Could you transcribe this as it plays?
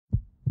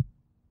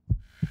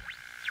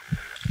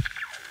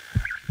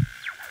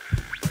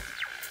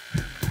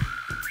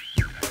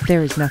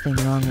There is nothing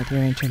wrong with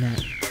your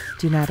internet.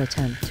 Do not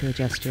attempt to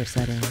adjust your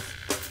settings.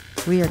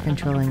 We are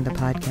controlling the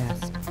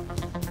podcast.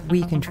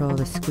 We control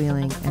the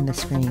squealing and the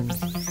screams.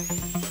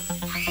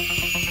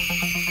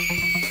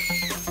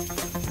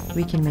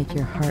 We can make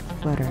your heart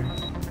flutter,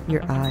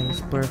 your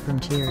eyes blur from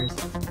tears,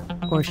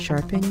 or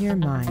sharpen your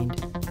mind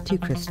to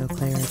crystal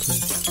clarity.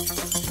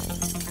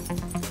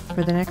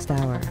 For the next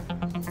hour,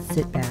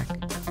 sit back.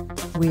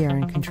 We are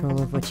in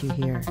control of what you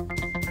hear.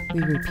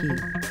 We repeat,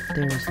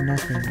 there is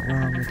nothing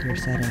wrong with your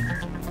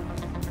settings.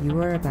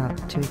 You are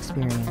about to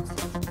experience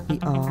the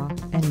awe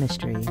and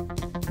mystery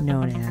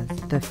known as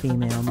the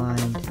female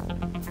mind.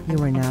 You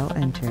are now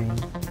entering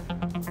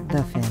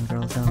the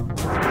Fangirl Zone.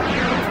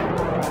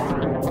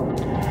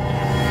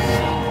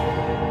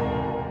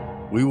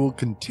 We will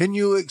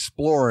continue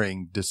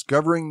exploring,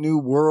 discovering new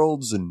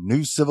worlds and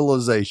new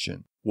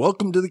civilization.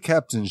 Welcome to the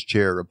Captain's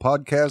Chair, a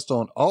podcast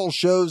on all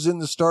shows in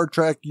the Star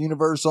Trek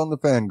universe on the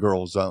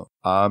Fangirl Zone.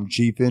 I'm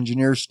Chief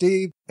Engineer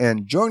Steve,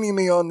 and joining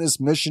me on this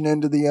mission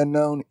into the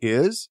unknown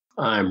is...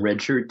 I'm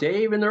Red Shirt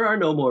Dave, and there are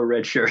no more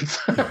red shirts.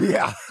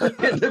 Yeah.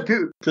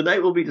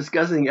 Tonight we'll be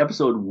discussing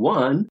episode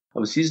 1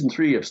 of season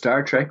 3 of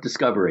Star Trek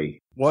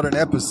Discovery. What an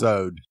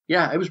episode.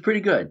 Yeah, it was pretty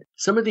good.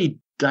 Some of the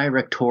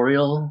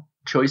directorial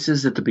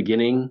choices at the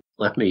beginning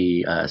left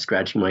me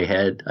scratching my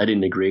head. I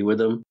didn't agree with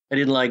them. I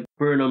didn't like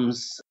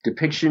Burnham's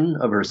depiction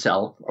of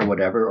herself or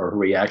whatever, or her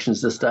reactions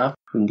to stuff.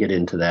 We can get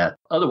into that.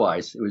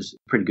 Otherwise, it was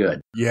pretty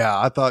good. Yeah,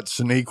 I thought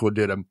Sonequa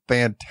did a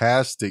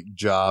fantastic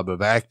job of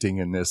acting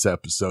in this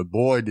episode.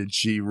 Boy, did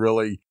she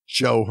really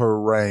show her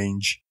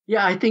range.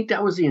 Yeah, I think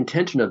that was the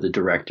intention of the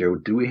director.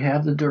 Do we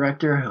have the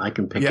director? I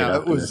can pick it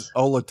up. Yeah, it was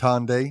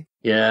Olatande.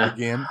 Yeah.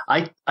 Again.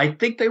 I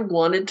think they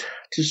wanted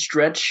to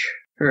stretch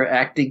her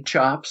acting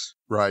chops.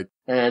 Right.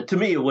 To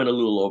me, it went a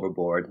little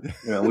overboard.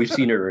 You know, we've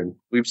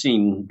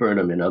seen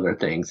Burnham in other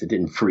things. It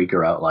didn't freak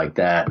her out like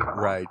that.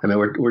 Right. I mean,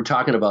 we're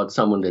talking about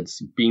someone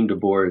that's beamed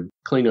aboard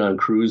Klingon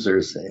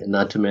cruisers, and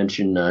not to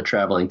mention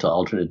traveling to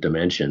alternate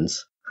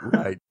dimensions.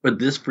 Right. But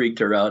this freaked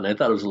her out, and I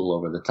thought it was a little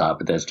over the top,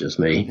 but that's just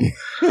me.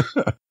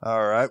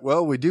 All right.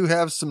 Well, we do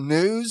have some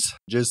news.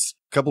 Just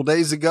a couple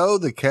days ago,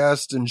 the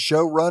cast and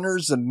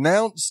showrunners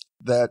announced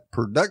that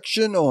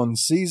production on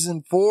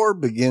season 4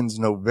 begins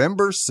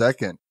November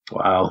 2nd.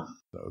 Wow.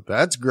 So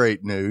that's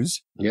great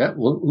news. Yeah,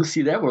 we'll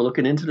see that. We're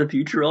looking into the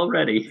future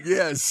already.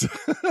 Yes.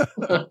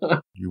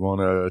 You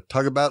want to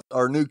talk about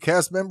our new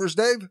cast members,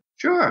 Dave?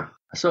 Sure.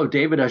 So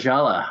David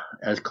Ajala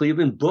as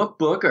Cleveland Book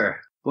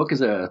Booker. Book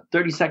is a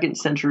 32nd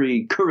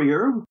century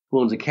courier who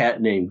owns a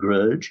cat named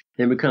Grudge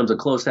and becomes a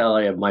close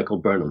ally of Michael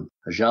Burnham.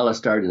 Ajala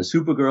starred in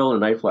Supergirl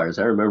and Night Flyers.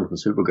 I remember from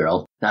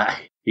Supergirl.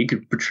 He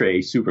could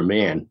portray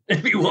Superman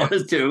if he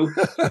wanted to.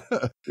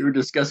 We were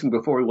discussing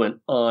before we went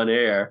on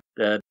air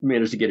that he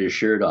managed to get his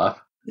shirt off.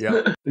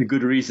 Yeah. A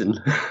good reason.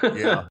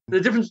 Yeah.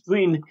 The difference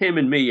between him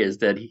and me is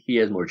that he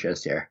has more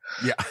chest hair.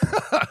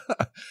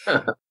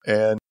 Yeah.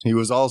 And he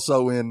was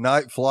also in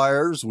Night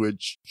Flyers,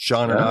 which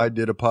Sean and I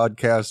did a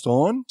podcast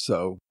on.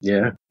 So,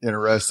 yeah,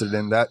 interested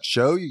in that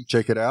show, you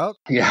check it out.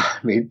 Yeah.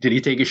 I mean, did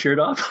he take his shirt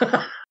off?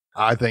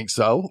 I think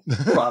so.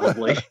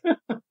 Probably.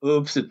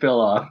 Oops, it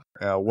fell off.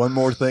 One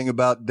more thing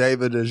about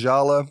David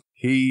Ajala.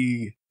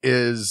 He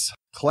is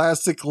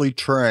classically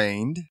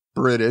trained,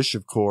 British,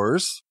 of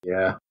course.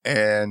 Yeah.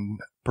 And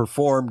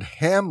performed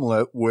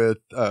Hamlet with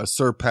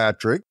Sir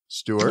Patrick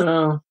Stewart.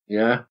 Oh,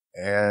 yeah.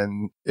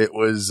 And it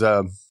was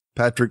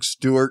Patrick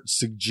Stewart's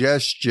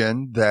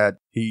suggestion that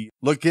he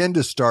look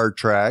into Star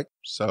Trek.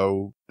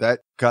 So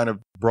that kind of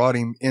brought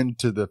him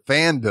into the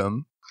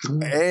fandom.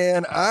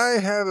 And I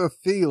have a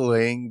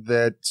feeling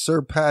that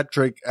Sir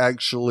Patrick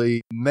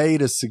actually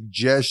made a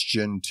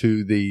suggestion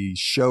to the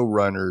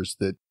showrunners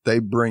that they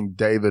bring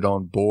David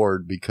on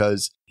board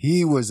because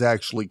he was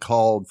actually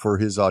called for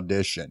his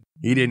audition.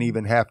 He didn't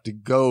even have to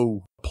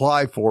go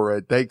apply for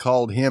it. They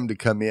called him to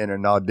come in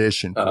and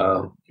audition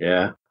for it.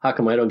 Yeah. How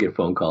come I don't get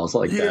phone calls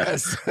like that?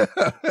 Yes,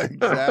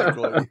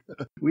 exactly.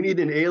 We need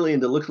an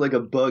alien that looks like a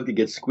bug that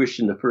gets squished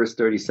in the first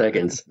 30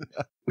 seconds.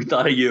 We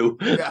thought of you.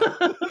 Yeah.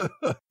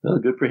 Well,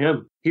 good for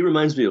him. He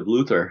reminds me of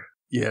Luther.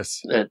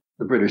 Yes. At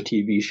the British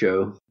TV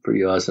show.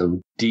 Pretty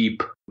awesome.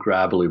 Deep,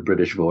 gravelly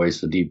British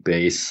voice, a deep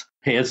bass.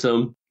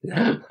 Handsome.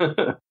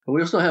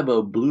 We also have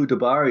a Blue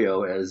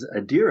DeBario as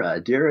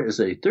Adira. Adira is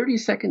a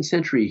 32nd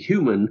century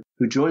human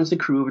who joins the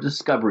crew of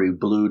Discovery.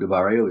 Blue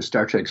DeBario is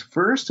Star Trek's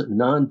first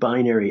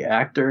non-binary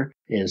actor,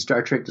 and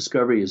Star Trek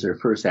Discovery is her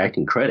first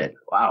acting credit.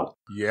 Wow.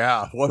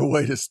 Yeah, what a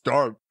way to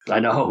start. I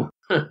know.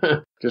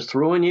 Just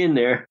throwing you in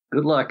there.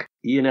 Good luck.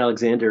 Ian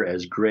Alexander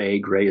as Gray.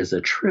 Gray is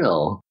a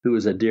Trill, who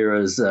is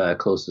Adira's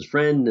closest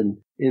friend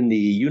in the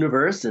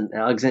universe. And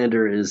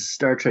Alexander is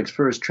Star Trek's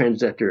first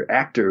transgender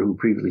actor who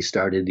previously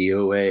starred in the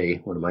OA,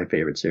 one of my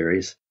favorite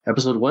series.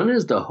 Episode 1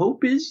 is The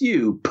Hope Is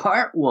You,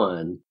 Part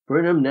 1.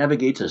 Burnham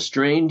navigates a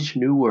strange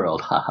new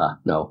world. Haha.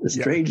 No, a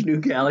strange new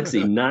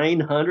galaxy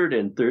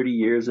 930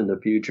 years in the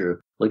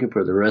future. looking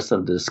for the rest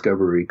of the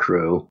Discovery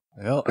crew.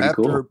 Well, Pretty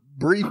after cool. a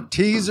brief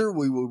teaser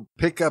we will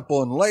pick up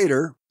on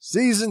later,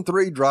 Season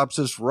 3 drops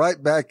us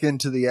right back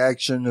into the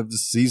action of the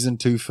Season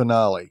 2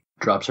 finale.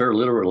 Drops her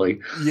literally.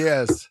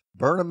 Yes,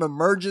 Burnham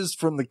emerges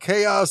from the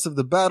chaos of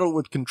the battle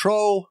with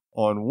Control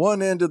on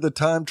one end of the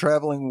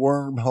time-traveling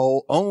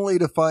wormhole, only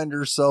to find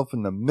herself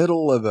in the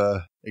middle of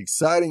a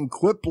exciting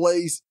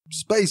Quiplace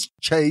space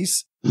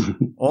chase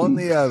on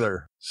the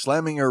other,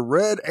 slamming her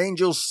Red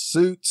Angel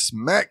suit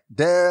smack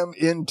dab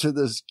into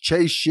the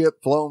chase ship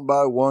flown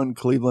by one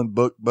Cleveland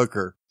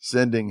Booker,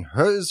 sending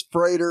his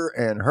freighter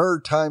and her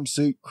time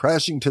suit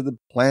crashing to the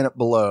planet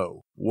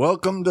below.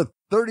 Welcome to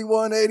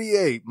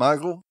 3188,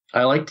 Michael.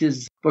 I liked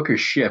his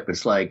Booker's ship.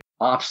 It's like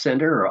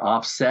off-center or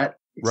offset.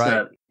 It's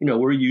Right. not,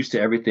 we're used to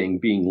everything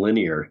being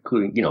linear,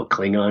 including,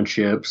 Klingon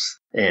ships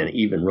and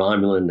even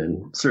Romulan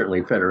and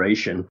certainly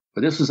Federation.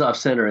 But this was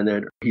off-center, and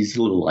then he's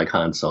a little like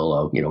Han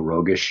Solo,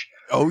 roguish.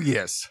 Oh,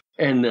 yes.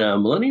 And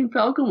Millennium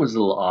Falcon was a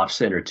little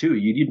off-center, too.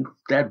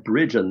 That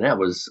bridge on that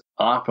was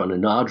off on a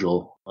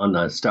nodule on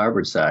the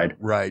starboard side.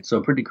 Right.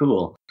 So pretty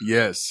cool.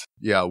 Yes.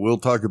 Yeah, we'll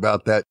talk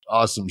about that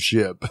awesome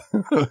ship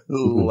a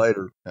little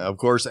later. Now, of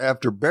course,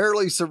 after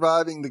barely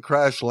surviving the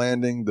crash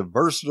landing, the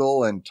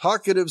versatile and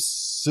talkative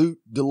suit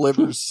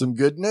delivers some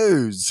good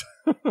news.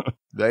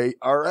 They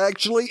are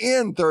actually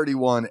in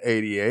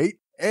 3188,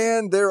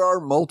 and there are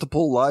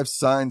multiple life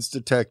signs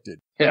detected.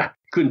 Yeah,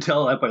 couldn't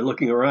tell that by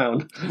looking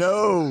around.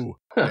 No.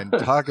 And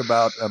talk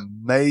about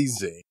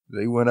amazing.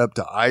 They went up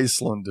to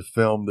Iceland to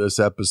film this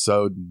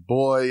episode, and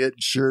boy, it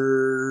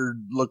sure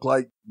looked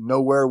like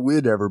nowhere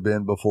we'd ever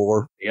been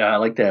before. Yeah, I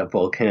like that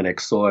volcanic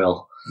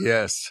soil.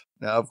 Yes.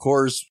 Now, of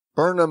course,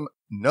 Burnham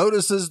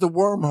notices the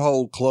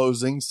wormhole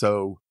closing,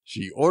 so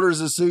she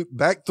orders a suit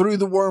back through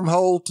the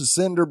wormhole to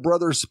send her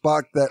brother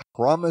Spock that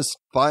promised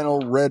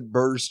final red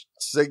burst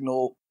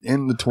signal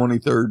in the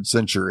 23rd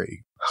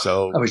century.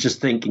 So I was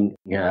just thinking,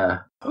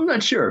 I'm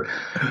not sure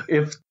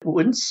if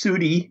when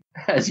Sooty,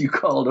 as you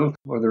called him,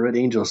 or the Red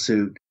Angel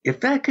suit, if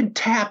that could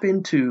tap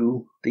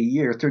into the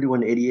year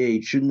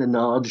 3188, shouldn't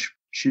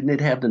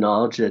it have the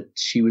knowledge that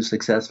she was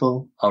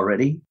successful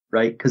already,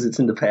 right? Because it's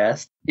in the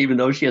past, even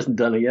though she hasn't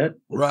done it yet.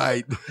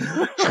 right.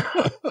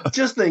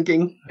 Just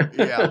thinking.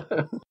 Yeah.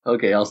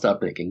 Okay, I'll stop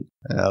thinking.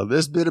 Now,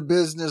 this bit of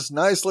business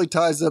nicely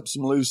ties up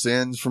some loose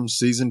ends from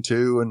season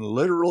 2 and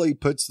literally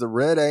puts the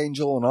Red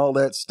Angel and all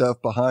that stuff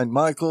behind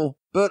Michael,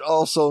 but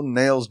also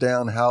nails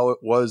down how it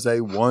was a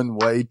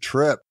one-way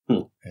trip.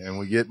 And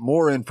we get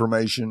more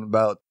information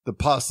about the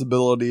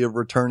possibility of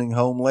returning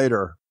home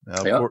later.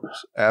 Now, of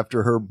course,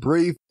 after her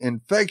brief,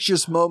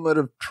 infectious moment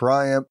of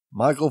triumph,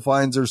 Michael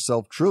finds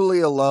herself truly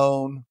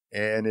alone,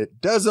 and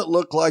it doesn't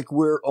look like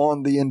we're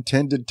on the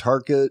intended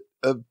target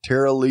of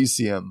Terra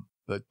Elysium,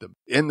 but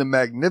in the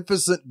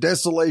magnificent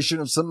desolation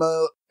of some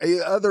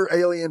other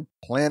alien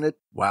planet.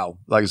 Wow.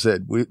 Like I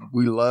said, we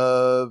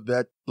love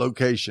that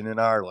location in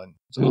Ireland.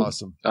 It's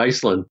awesome.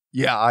 Iceland.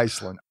 Yeah,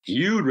 Iceland.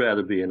 You'd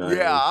rather be in Ireland.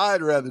 Yeah,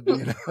 I'd rather be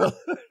in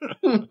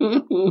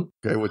Ireland.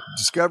 Okay, with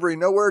Discovery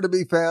nowhere to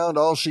be found,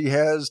 all she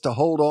has to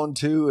hold on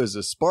to is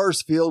a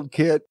sparse field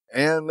kit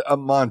and a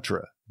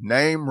mantra.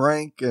 Name,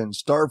 rank, and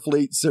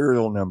Starfleet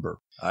serial number.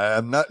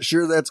 I'm not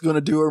sure that's going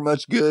to do her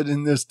much good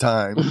in this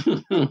time.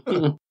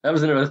 That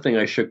was another thing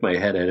I shook my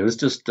head at. It was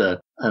just,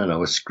 a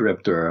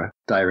script or a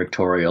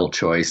directorial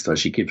choice, so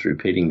she keeps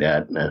repeating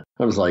that. And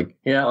I was like,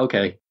 yeah,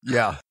 okay.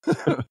 Yeah.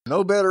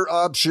 No better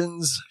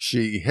options.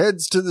 She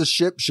heads to the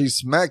ship she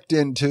smacked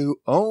into,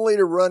 only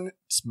to run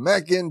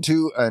smack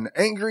into an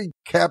angry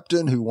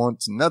captain who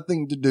wants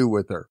nothing to do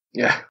with her.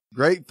 Yeah.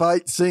 Great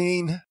fight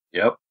scene.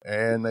 Yep.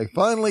 And they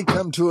finally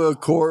come to an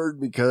accord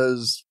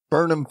because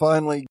Burnham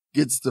finally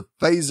gets the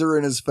phaser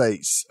in his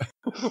face.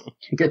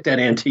 Get that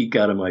antique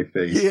out of my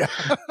face.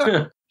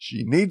 Yeah.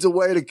 She needs a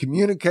way to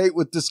communicate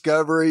with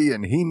Discovery,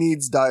 and he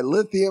needs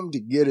dilithium to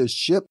get his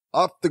ship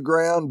off the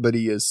ground, but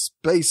he is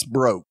space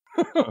broke.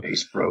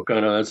 Space broke. Oh,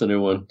 no, that's a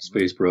new one.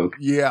 Space broke.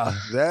 Yeah,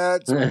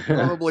 that's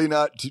probably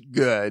not too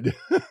good.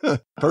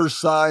 First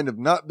sign of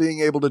not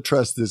being able to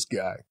trust this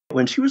guy.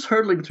 When she was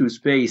hurtling through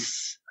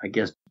space, I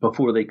guess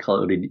before they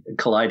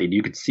collided,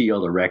 you could see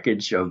all the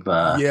wreckage of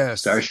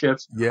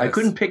starships. Yes. I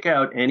couldn't pick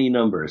out any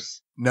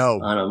numbers. No.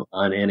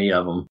 On any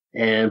of them.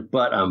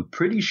 But I'm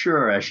pretty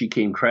sure as she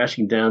came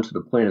crashing down to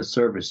the planet's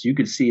surface, you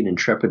could see an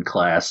Intrepid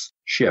class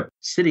ship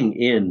sitting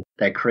in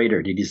that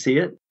crater. Did you see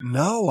it?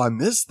 No, I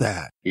missed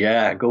that.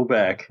 Yeah, go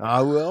back.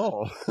 I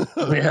will.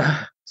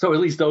 Yeah. So at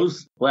least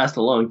those last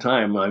a long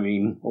time. I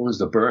mean, what was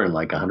the burn?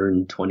 Like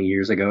 120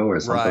 years ago or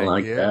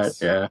something yes.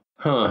 that? Yeah.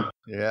 Huh.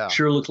 Yeah.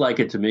 Sure looked like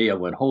it to me. I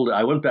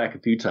went back a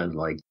few times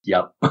like,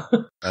 yep.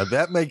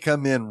 That may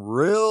come in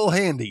real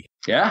handy.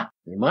 Yeah,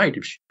 it might.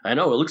 I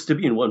know it looks to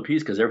be in one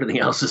piece because everything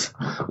else is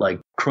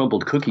like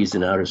crumbled cookies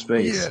in outer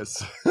space.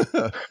 Yes.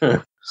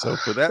 So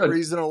for that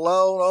reason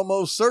alone,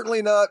 almost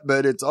certainly not,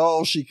 but it's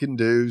all she can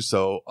do.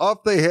 So off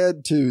they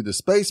head to the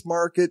space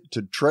market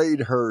to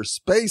trade her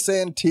space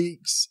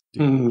antiques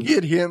to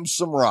get him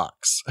some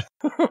rocks.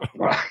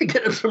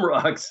 Get him some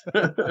rocks.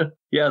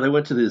 Yeah, they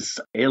went to this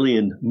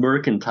alien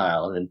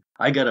mercantile, and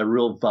I got a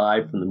real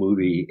vibe from the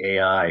movie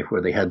AI,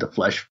 where they had the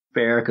flesh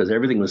fair because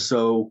everything was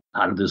so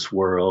out of this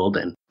world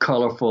and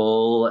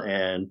colorful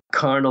and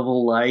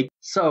carnival-like.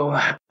 So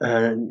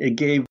it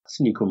gave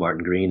Sonequa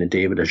Martin Green and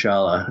David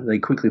Ajala, they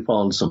quickly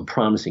fall into some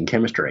promising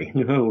chemistry.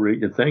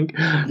 You think?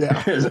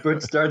 Yeah. As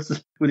Bert starts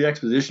with the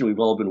exposition we've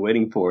all been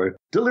waiting for,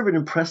 delivered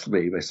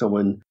impressively by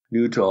someone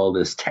new to all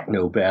this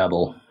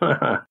techno-babble.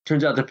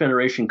 Turns out the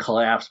Federation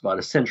collapsed about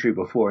a century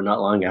before,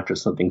 not long after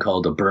something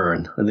called a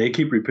burn. And they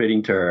keep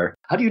repeating to her,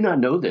 how do you not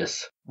know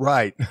this?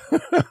 Right.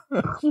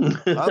 I'm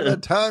a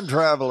time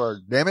traveler,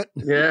 damn it.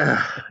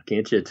 Yeah,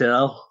 can't you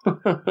tell?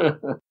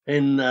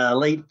 In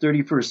late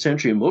 31st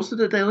century, most of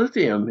the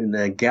dilithium in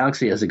the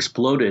galaxy has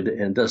exploded,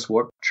 and thus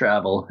warp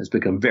travel has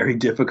become very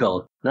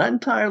difficult. Not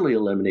entirely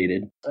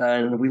eliminated.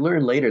 And we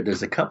learn later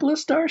there's a couple of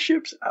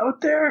starships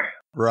out there.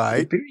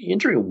 Right. Very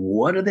interesting.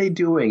 What are they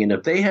doing? And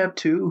if they have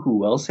two,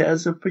 who else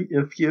has a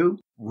few?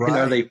 Right.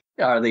 And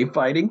are they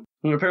fighting?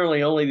 And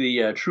apparently only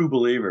the true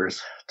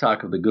believers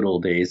talk of the good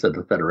old days of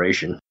the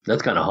Federation.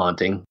 That's kind of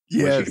haunting.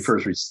 Yes. When she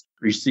first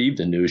received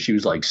the news, she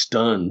was like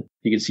stunned.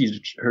 You could see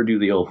her do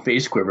the old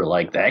face quiver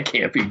like, that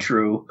can't be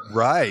true.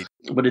 Right.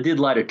 But it did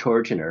light a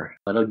torch in her.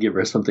 That'll give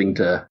her something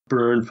to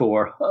burn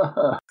for.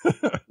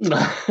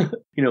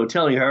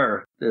 Telling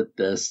her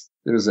that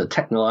there's a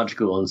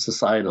technological and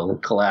societal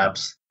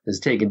collapse has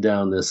taken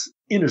down this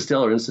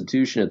interstellar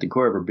institution at the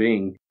core of her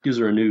being, gives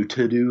her a new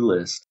to-do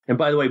list. And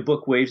by the way,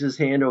 Book waves his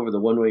hand over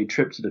the one-way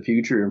trip to the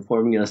future,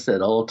 informing us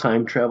that all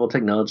time travel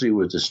technology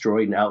was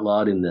destroyed and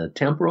outlawed in the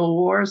temporal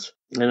wars.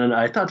 And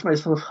I thought to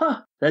myself,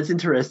 that's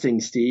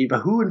interesting, Steve. But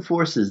who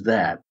enforces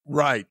that?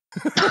 Right.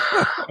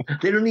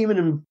 They don't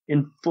even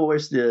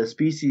enforce the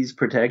Species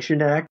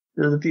Protection Act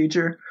of the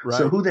future. Right.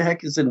 So who the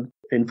heck is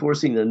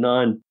enforcing the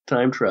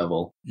non-time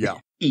travel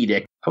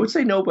edict? I would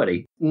say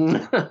nobody.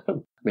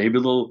 Maybe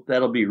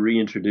that'll be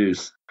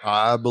reintroduced.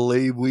 I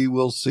believe we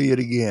will see it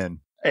again.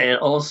 And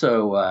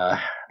also,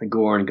 the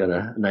Gorn got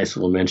a nice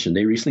little mention.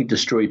 They recently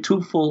destroyed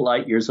 2 full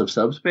light years of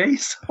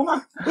subspace.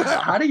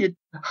 How do you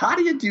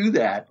do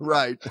that?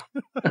 Right.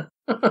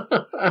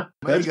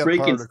 That's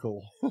breaking.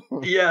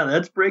 Yeah,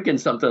 that's breaking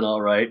something.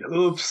 All right.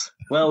 Oops.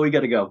 Well, we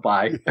got to go.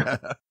 Bye.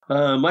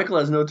 Michael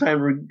has no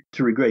time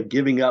to regret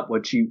giving up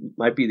what she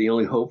might be the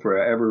only hope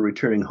for ever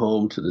returning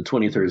home to the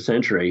 23rd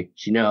century.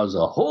 She now has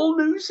a whole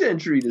new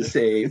century to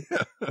save.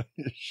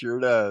 It sure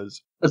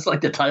does. That's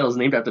like the title's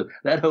named after.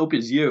 That hope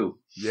is you.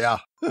 Yeah.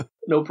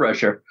 No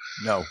pressure.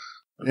 No.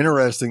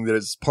 Interesting that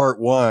it's part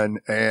 1,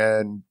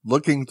 and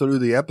looking through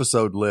the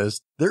episode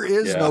list, there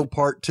is no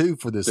part 2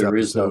 for this episode. There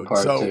is no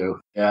part 2.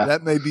 Yeah.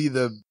 That may be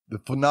the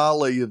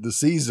finale of the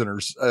season, or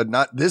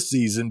not this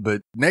season,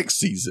 but next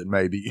season,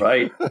 maybe.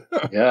 Right.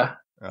 Yeah.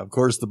 Of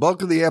course, the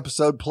bulk of the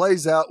episode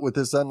plays out with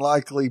this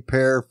unlikely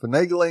pair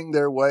finagling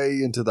their way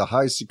into the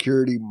high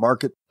security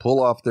market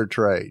pull off their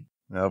trade.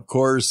 Now, of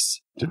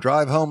course, to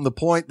drive home the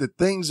point that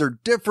things are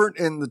different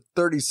in the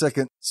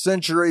 32nd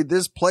century,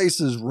 this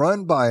place is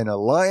run by an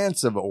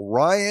alliance of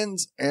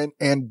Orions and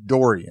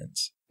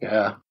Andorians.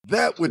 Yeah.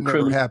 That would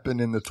never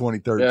happen in the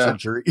 23rd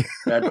century.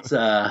 That's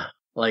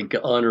like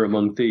honor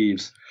among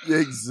thieves.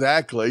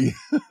 Exactly.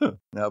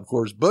 Now, of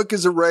course, Book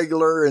is a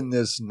regular in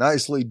this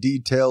nicely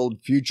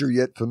detailed, future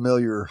yet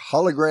familiar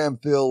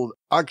hologram-filled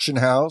auction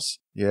house.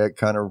 Yeah, it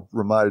kind of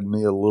reminded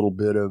me a little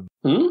bit of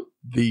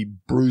the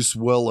Bruce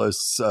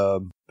Willis,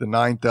 The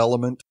Ninth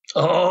Element.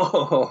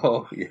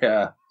 Oh,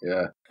 yeah.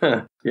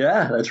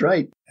 Yeah, that's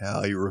right.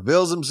 How he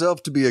reveals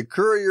himself to be a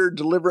courier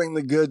delivering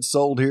the goods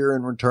sold here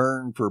in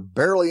return for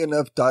barely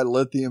enough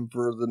dilithium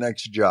for the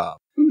next job.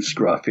 Ooh,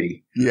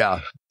 Scruffy.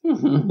 Yeah.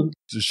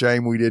 It's a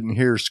shame we didn't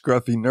hear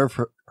Scruffy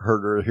Nerf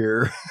Herder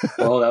here.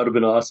 Oh, that would have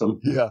been awesome.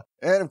 Yeah.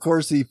 And of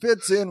course, he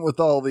fits in with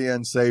all the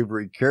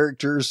unsavory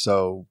characters.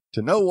 So,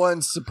 to no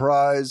one's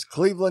surprise,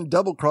 Cleveland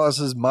double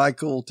crosses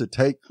Michael to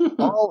take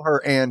all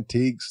her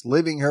antiques,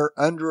 leaving her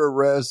under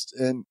arrest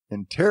and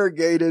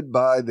interrogated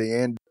by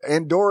the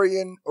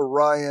Andorian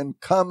Orion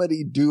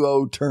comedy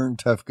duo turned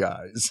tough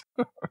guys.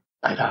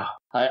 I know.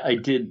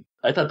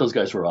 I thought those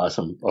guys were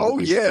awesome. Oh,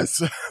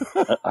 yes.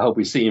 I hope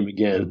we see them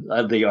again.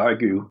 They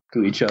argue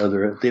to each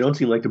other. They don't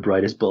seem like the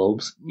brightest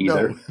bulbs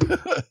either. No.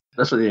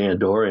 That's what the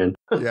Andorian.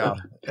 Yeah.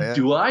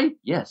 Do I?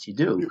 Yes, you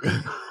do.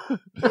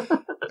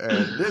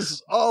 And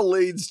this all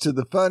leads to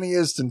the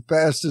funniest and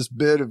fastest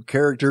bit of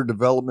character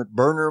development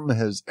Burnham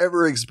has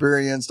ever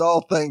experienced,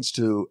 all thanks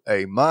to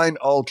a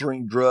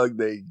mind-altering drug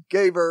they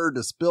gave her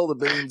to spill the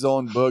beans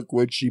on Book,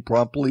 which she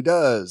promptly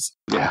does.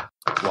 Yeah.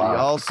 Wow. She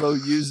also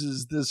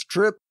uses this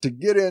trip to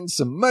get in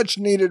some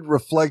much-needed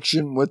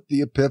reflection with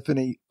the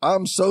epiphany,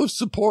 I'm so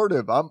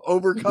supportive, I'm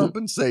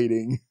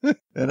overcompensating,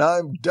 and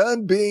I'm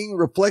done being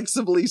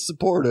reflexively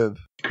supportive.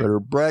 But her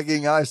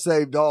bragging I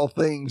saved all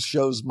things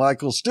shows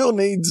Michael still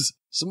needs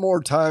some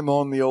more time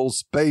on the old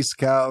space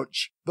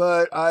couch,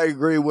 but I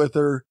agree with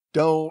her.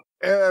 Don't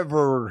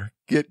ever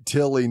get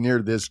Tilly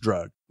near this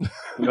drug.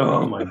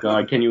 Oh my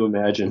God, can you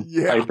imagine?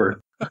 Yeah.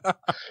 Hyper.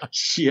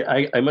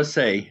 I must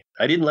say,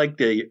 I didn't like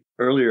the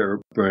earlier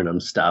Burnham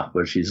stuff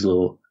where she's a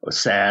little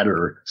sad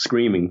or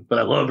screaming, but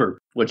I love her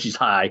when she's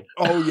high.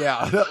 Oh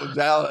yeah,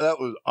 that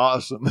was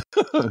awesome.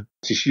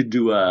 She should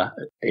do a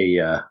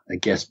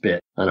guest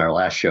bit on our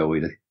last show.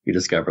 We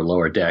discovered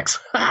Lower Decks.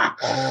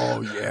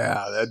 Oh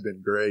yeah, that'd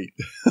been great.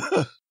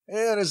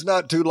 And it's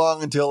not too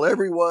long until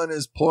everyone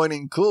is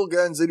pointing cool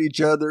guns at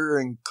each other,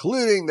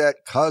 including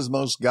that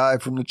Cosmos guy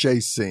from the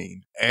chase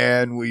scene.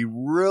 And we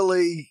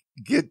really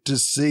get to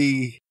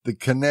see the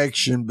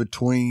connection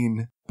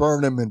between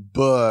Burnham and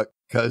Book,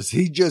 because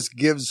he just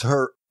gives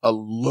her a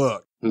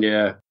look.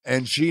 Yeah.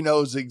 And she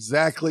knows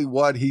exactly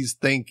what he's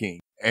thinking.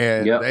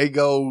 And they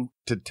go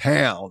to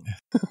town.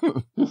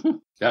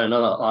 Got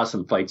another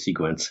awesome fight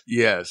sequence.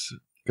 Yes.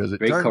 Because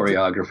great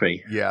choreography.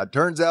 It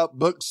turns out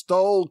Book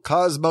stole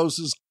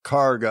Cosmos's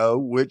cargo,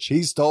 which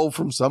he stole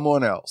from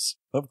someone else,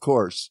 of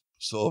course.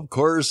 So, of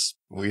course,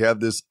 we have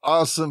this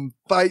awesome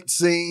fight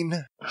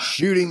scene,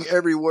 shooting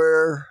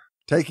everywhere,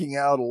 taking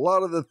out a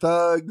lot of the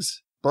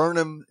thugs.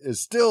 Burnham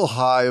is still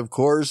high, of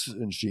course,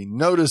 and she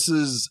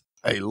notices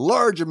a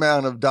large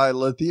amount of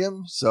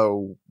dilithium.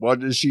 So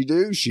what does she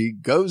do? She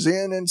goes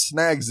in and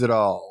snags it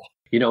all.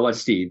 You know what,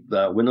 Steve?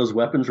 When those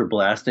weapons were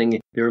blasting,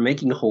 they were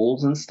making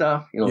holes and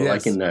stuff,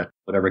 like in the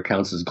whatever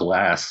counts as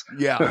glass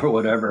or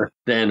whatever.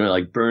 Then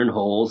like burn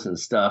holes and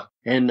stuff.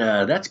 And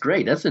that's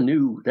great. That's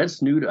new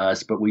to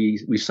us. But we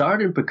saw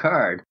it in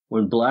Picard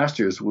when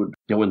blasters would,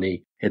 when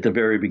they, at the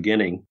very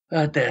beginning,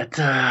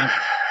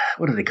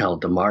 what do they call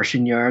it? The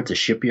Martian yard, the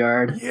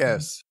shipyard?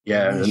 Yes.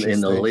 Yeah.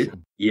 And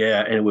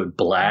it would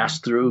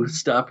blast through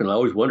stuff. And I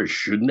always wondered,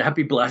 shouldn't that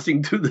be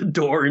blasting through the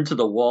door into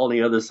the wall on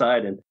the other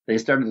side? And they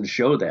started to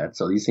show that.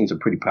 So these things are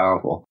pretty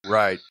powerful.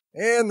 Right.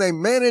 And they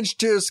managed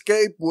to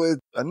escape with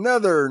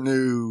another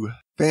new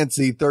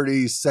fancy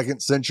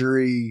 32nd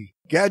century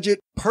gadget,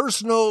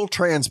 personal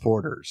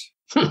transporters.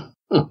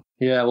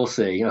 Yeah, we'll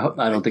see.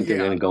 I don't think they're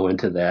going to go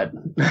into that.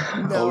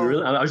 No. Oh,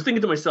 really? I was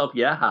thinking to myself,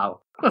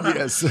 how?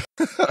 Yes.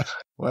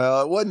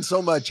 Well, it wasn't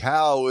so much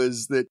how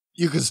as that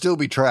you can still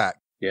be tracked.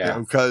 Yeah.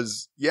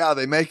 Because,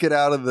 they make it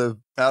out of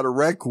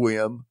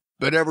Requiem,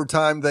 but every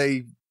time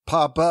they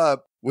pop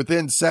up,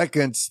 within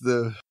seconds,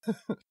 the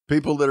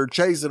people that are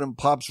chasing them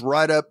pops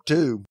right up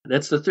too.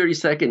 That's the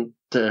 32nd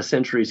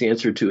century's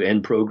answer to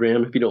end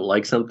program. If you don't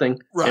like something,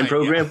 end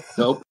program. Yeah.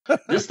 Nope.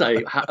 This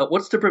time,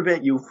 what's to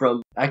prevent you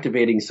from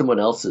activating someone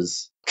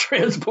else's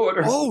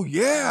transporter? Oh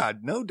yeah,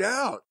 no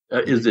doubt.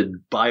 Is it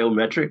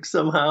biometric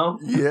somehow?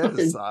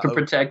 Yes. To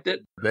protect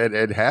it?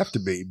 It'd have to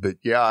be. But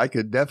I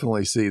could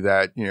definitely see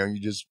that. You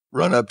just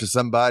run up to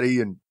somebody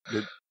and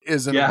that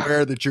isn't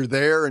aware that you're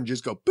there and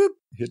just go, boop,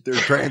 hit their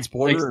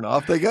transporter and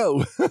off they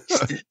go.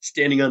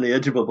 Standing on the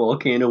edge of a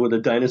volcano with a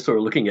dinosaur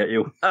looking at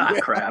you.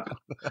 Crap.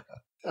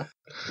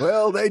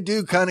 Well, they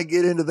do kind of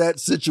get into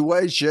that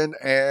situation,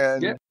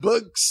 and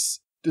Book's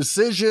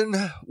decision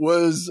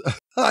was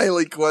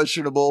highly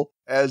questionable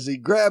as he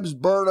grabs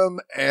Burnham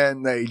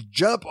and they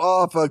jump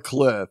off a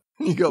cliff.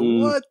 You go,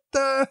 what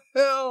the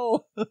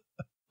hell?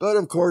 But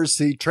of course,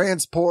 he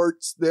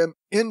transports them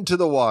into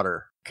the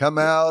water. Come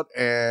out,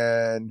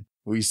 and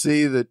we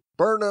see that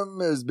Burnham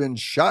has been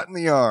shot in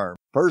the arm.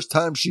 First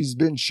time she's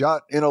been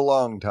shot in a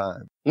long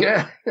time.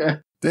 Yeah.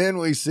 Then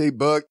we see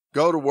Book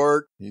go to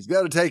work. He's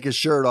got to take his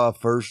shirt off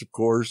first, of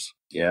course.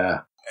 Yeah.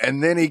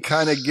 And then he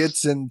kind of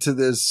gets into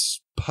this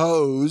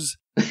pose.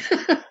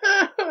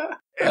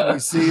 And we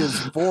see his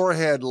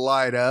forehead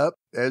light up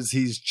as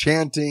he's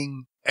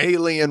chanting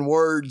alien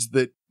words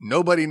that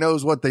nobody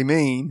knows what they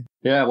mean.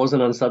 Yeah, it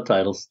wasn't on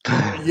subtitles.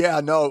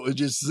 No, it was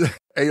just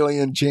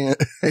alien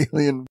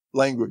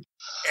language.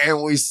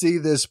 And we see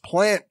this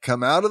plant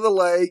come out of the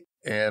lake,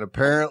 and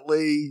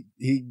apparently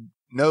he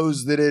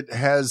knows that it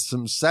has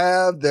some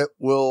salve that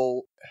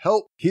will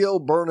help heal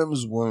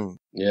Burnham's wound.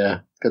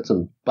 Yeah, got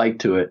some bite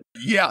to it.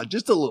 Yeah,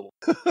 just a little.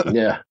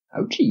 Yeah.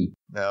 Ouchie.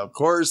 Now, of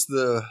course,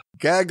 the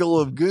gaggle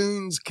of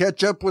goons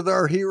catch up with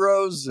our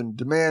heroes and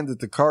demand that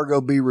the cargo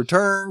be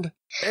returned.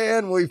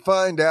 And we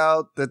find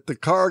out that the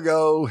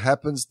cargo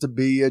happens to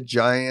be a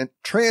giant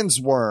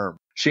transworm.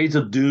 Shades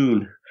of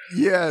Dune.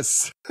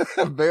 Yes,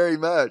 very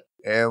much.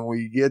 And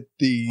we get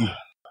the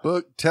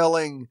Book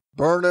telling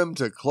Burnham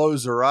to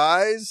close her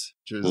eyes,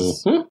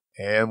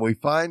 and we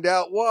find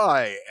out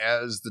why,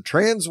 as the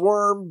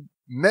transworm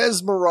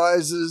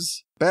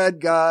mesmerizes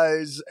bad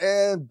guys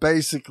and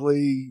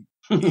basically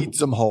eats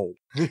them whole.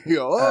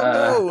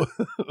 No.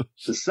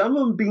 So some of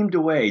them beamed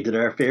away. Did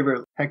our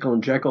favorite Heckle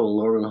and Jekyll and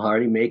Laurel and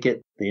Hardy make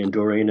it? The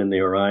Andorian and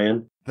the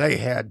Orion? They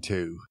had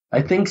to.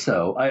 I think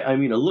so. I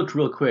mean, it looked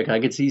real quick. I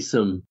could see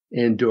some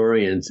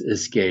Andorians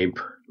escape.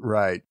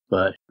 Right.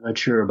 But I'm not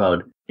sure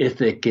about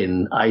Ithic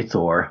and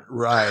Ithor.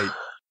 Right.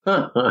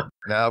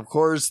 Now, of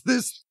course,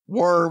 this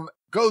worm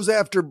goes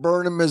after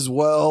Burnham as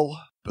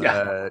well,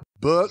 but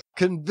Book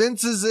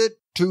convinces it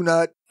to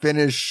not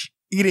finish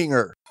eating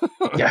her.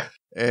 Yeah.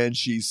 And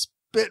she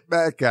spit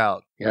back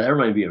out. Yeah, that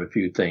reminds me of a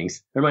few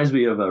things. It reminds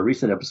me of a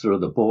recent episode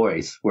of The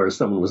Boys where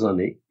someone was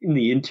in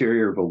the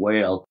interior of a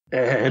whale,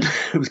 and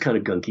it was kind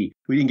of gunky.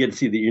 We didn't get to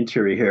see the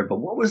interior here, but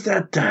what was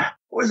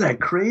that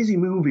crazy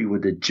movie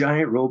with the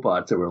giant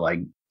robots that were like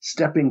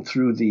stepping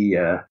through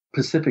the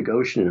Pacific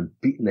Ocean and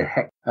beating the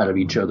heck out of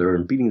each other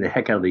and beating the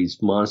heck out of these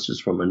monsters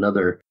from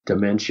another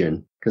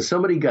dimension? Because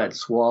somebody got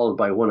swallowed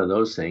by one of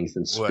those things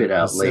and spit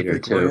out later,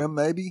 too. Pacific Rim,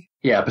 maybe?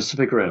 Yeah,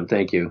 Pacific Rim.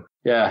 Thank you.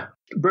 Yeah.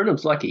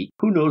 Burnham's lucky.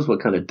 Who knows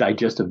what kind of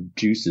digestive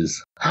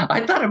juices?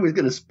 I thought I was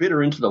going to spit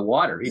her into the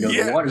water.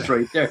 The water's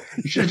right there.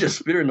 You should have just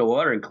spit her in the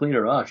water and clean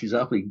her off. She's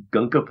awfully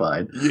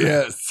gunkified.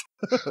 Yes.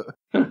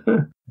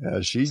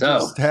 Yeah, she's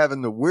just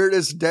having the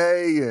weirdest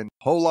day and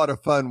a whole lot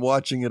of fun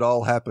watching it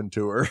all happen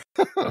to her.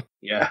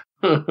 Yeah.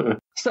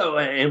 So,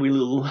 and we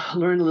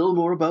learn a little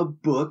more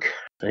about Book.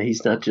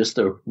 He's not just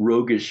a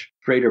roguish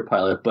freighter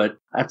pilot, but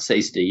I'd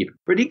say, Steve,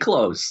 pretty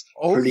close.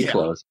 Pretty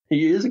close.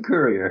 He is a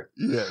courier.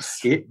 Yes.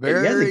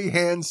 Very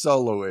Han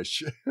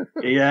Solo-ish.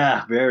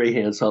 Yeah, very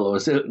Han Solo.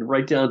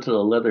 Right down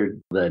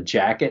to the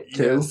jacket,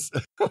 too. Yes.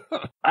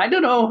 I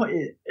don't know.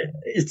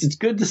 It's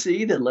good to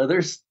see that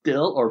leather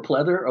still, or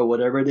pleather, or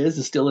whatever it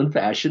is still in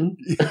fashion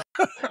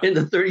in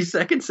the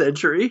 32nd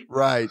century.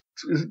 Right.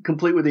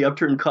 Complete with the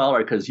upturned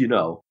collar, because,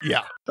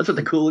 Yeah. That's what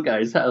the cool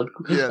guys have.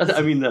 Yes.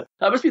 I mean, that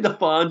must be the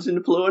Fonz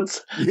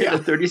influence in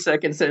the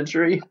 32nd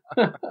century.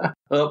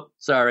 Oh,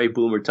 sorry,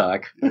 boomer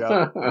talk.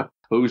 Yeah.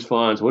 Who's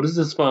Fonz? What is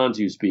this Fonz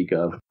you speak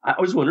of? I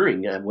was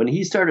wondering, when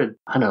he started,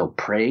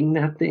 praying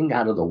that thing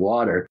out of the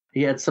water,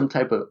 he had some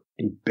type of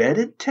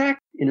embedded tech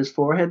in his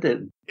forehead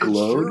that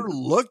glowed. It sure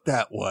looked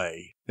that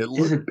way.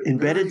 Is it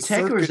embedded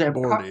tech, or is that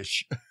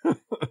boardish?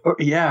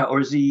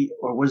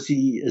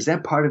 Is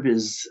that part of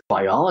his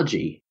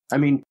biology? I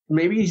mean,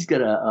 maybe he's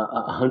got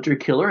a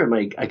hunter-killer,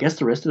 and I guess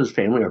the rest of his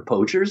family are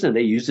poachers, and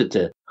they use it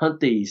to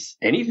hunt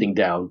anything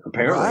down,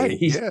 apparently. Right,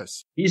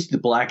 He's the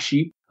black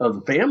sheep of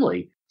the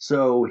family.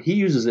 So he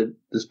uses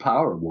this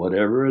power,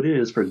 whatever it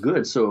is, for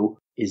good. So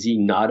is he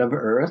not of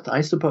Earth,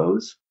 I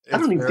suppose?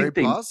 It's very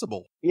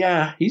possible.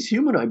 Yeah, he's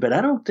humanoid, but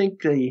I don't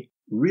think they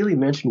really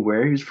mentioned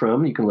where he's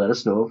from. You can let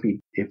us know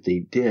if they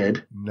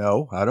did.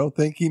 No, I don't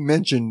think he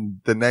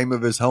mentioned the name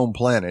of his home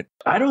planet.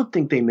 I don't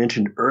think they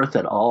mentioned Earth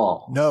at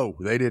all. No,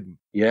 they didn't.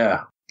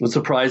 Yeah. It's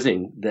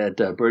surprising that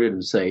Bert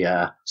didn't say,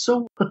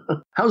 so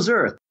how's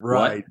Earth?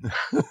 Right.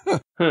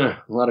 A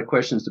lot of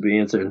questions to be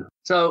answered.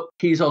 So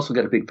he's also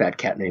got a big fat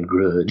cat named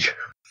Grudge,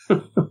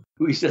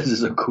 who he says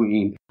is a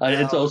queen.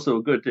 It's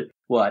also good to,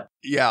 what?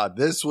 Yeah,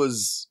 this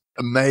was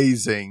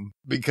amazing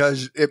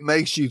because it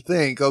makes you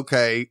think,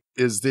 okay,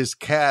 is this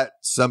cat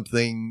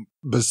something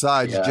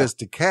besides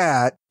just a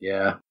cat?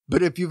 Yeah.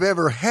 But if you've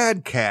ever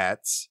had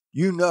cats,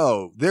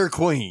 they're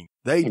queen.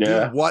 They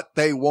do what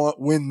they want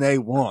when they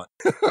want.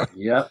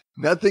 Yep.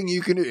 Nothing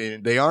you can do.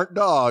 They aren't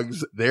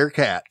dogs. They're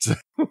cats.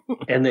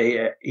 And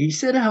he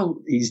said how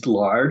he's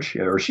large,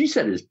 or she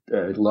said is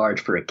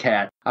large for a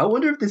cat. I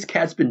wonder if this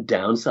cat's been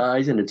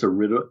downsized and its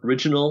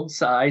original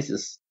size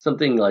is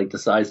something like the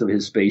size of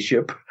his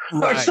spaceship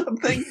or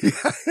something.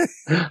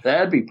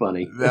 That'd be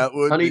funny. That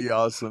would be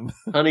awesome.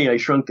 Honey, I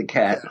Shrunk the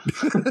Cat.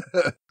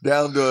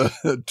 Down to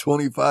a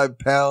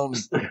 25-pound,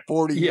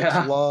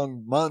 40-inch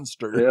long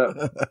monster.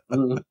 Yeah.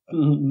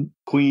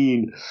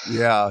 Queen.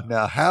 Yeah.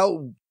 Now,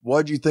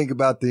 what'd you think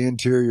about the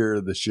interior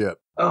of the ship?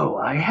 Oh,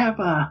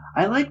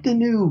 I like the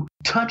new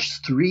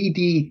Touch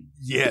 3D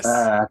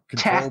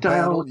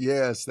tactile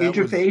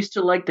interface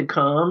to like the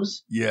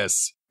comms.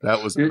 Yes,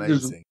 that was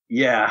amazing.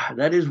 Yeah,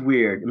 that is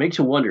weird. It makes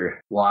you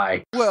wonder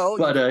why. Well,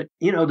 but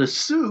the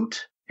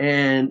suit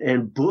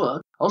and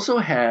book also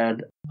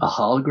had a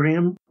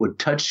hologram with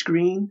touch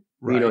screen.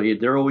 Right.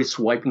 They're always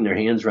swiping their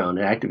hands around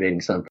and activating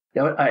something.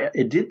 Now, I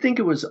did think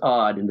it was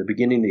odd in the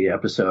beginning of the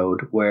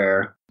episode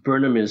where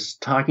Burnham is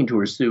talking to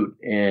her suit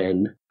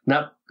and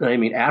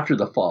after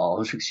the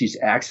fall, she's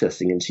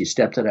accessing and she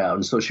steps it out.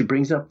 And so she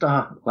brings up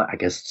I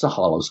guess it's a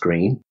holo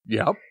screen.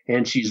 Yep.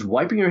 And she's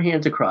wiping her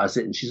hands across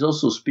it and she's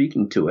also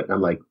speaking to it. And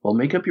I'm like, well,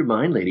 make up your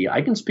mind, lady.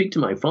 I can speak to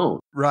my phone.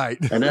 Right.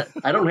 And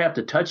I don't have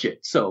to touch it.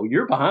 So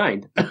you're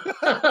behind.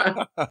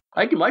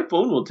 My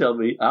phone will tell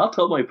me. I'll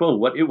tell my phone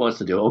what it wants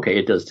to do. Okay,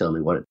 it does tell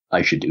me what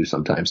I should do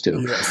sometimes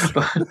too. Yes.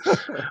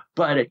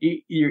 But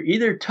you're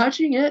either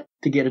touching it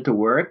to get it to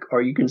work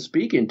or you can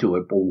speak into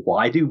it. But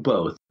why do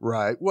both?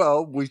 Right.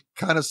 Well, we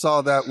kind of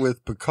saw that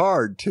with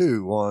Picard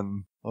too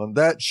on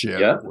that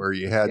ship where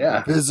you had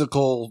the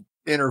physical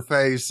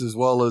interface as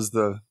well as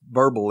the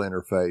verbal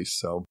interface.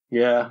 So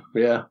yeah.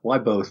 Why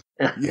both?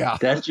 Yeah.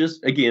 That's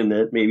just, again,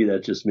 maybe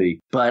that's just me.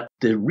 But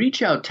the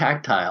reach out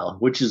tactile,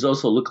 which is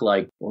also look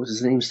like, what was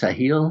his name?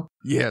 Sahil?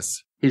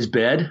 Yes. His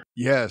bed?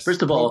 Yes.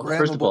 First of all,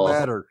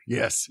 matter.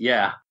 Yes.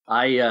 Yeah.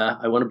 I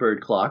want a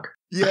bird clock.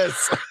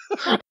 Yes.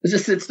 It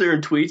just sits there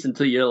and tweets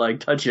until you like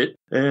touch it.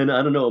 And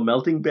I don't know, a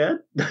melting bed?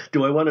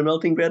 Do I want a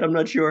melting bed? I'm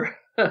not sure.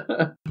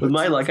 With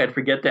my luck, I'd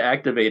forget to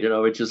activate it. I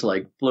would just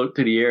like float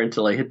through the air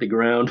until I hit the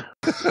ground.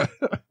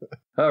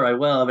 All right.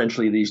 Well,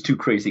 eventually these two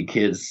crazy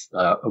kids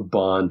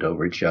bond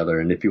over each other.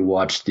 And if you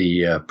watch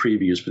the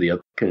previews for the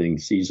upcoming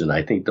season,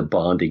 I think the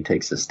bonding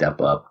takes a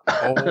step up.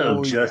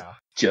 Oh,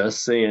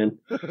 Just saying.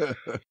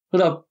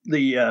 Put up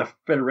the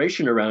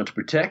Federation around to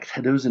protect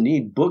those in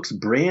need. Book's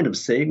brand of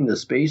saving the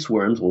space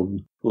worms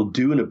will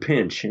do in a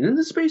pinch. And in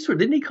the space worm,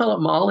 didn't he call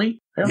it Molly?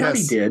 I thought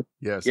he did.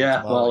 Yes.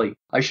 Yeah, Molly.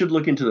 I should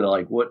look into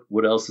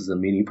what else is the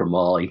meaning for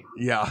Molly.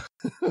 Yeah.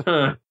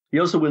 He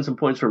also wins some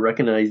points for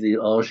recognizing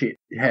all she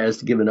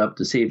has given up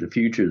to save the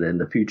future than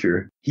the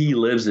future he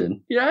lives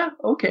in. Yeah,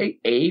 okay.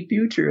 A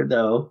future,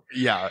 though.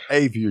 Yeah,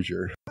 a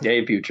future.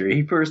 A future.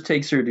 He first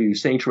takes her to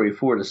Sanctuary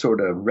 4, a sort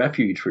of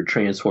refuge for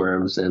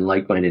transforms and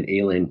like-minded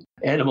alien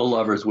animal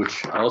lovers,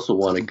 which I also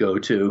want to go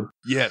to.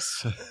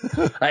 Yes.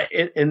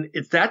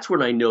 That's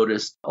when I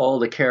noticed all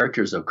the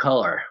characters of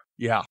color.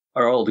 Yeah.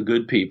 Are all the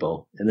good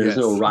people, and there's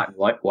no rotten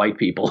white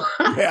people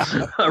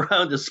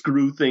around to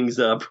screw things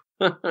up.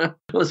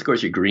 Unless, of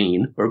course, you're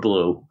green or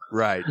blue.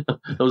 Right.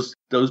 Those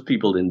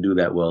people didn't do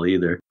that well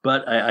either.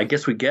 But I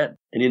guess we get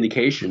an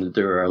indication that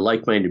there are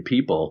like-minded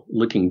people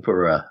looking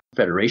for a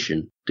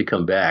Federation to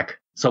come back.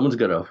 Someone's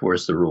got to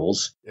enforce the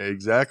rules.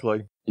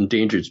 Exactly.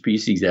 Endangered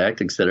Species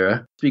Act,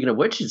 etc. Speaking of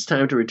which, it's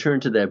time to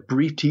return to that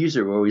brief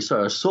teaser where we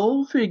saw a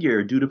sole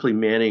figure dutifully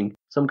manning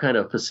some kind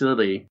of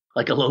facility,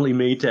 like a lonely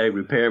Maytag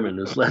repairman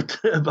who's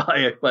left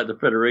by the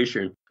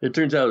Federation. It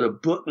turns out a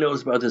book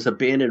knows about this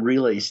abandoned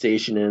relay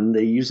station, and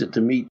they use it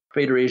to meet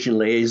Federation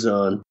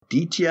liaison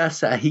Ditya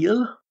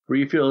Sahil, where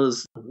he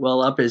feels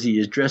well up as he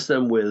addressed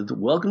them with,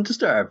 "Welcome to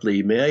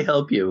Starfleet, may I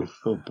help you?"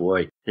 Oh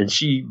boy. And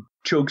she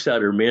chokes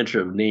out her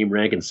mantra of name,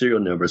 rank, and serial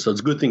number, so it's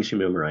a good thing she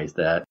memorized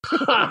that.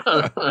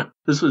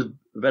 This was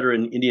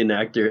veteran Indian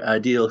actor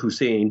Adil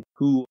Hussain,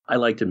 who I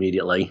liked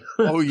immediately.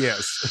 Oh,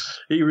 yes.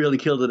 He really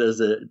killed it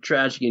as a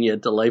tragic and yet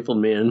delightful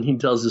man. He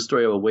tells the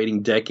story of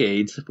waiting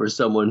decades for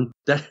someone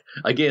that,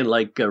 again,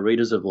 like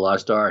Raiders of the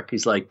Lost Ark,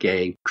 he's like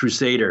a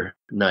crusader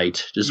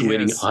knight, just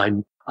waiting.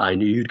 I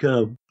knew you'd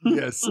come.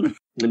 Yes.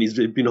 And he's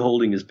been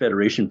holding his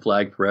Federation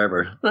flag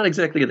forever. Not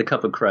exactly the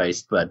cup of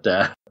Christ, but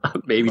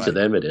maybe to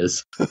them it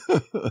is.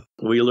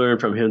 We learn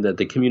from him that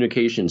the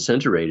communication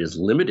center rate is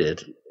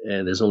limited,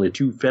 and there's only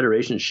 2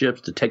 Federation ships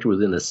detected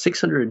within a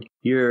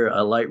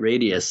 600-year light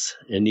radius,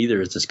 and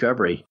neither is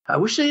Discovery. I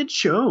wish they had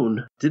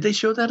shown. Did they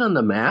show that on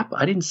the map?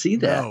 I didn't see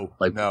that. No,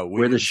 we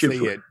where didn't the ships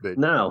see it. But...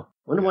 No.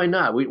 Wonder why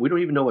not? We don't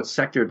even know what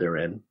sector they're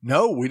in.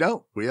 No, we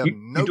don't. We have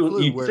no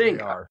clue where they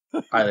are.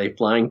 Are they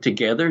flying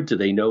together? Do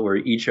they know where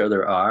each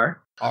other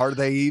are? Are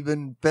they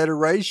even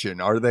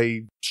Federation? Are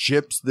they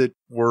ships that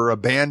were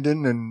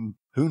abandoned and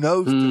who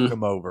knows took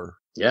them over?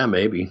 Yeah,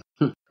 maybe.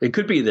 It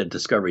could be that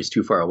Discovery is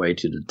too far away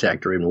to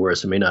detect, or even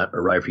worse, it may not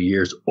arrive for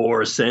years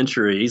or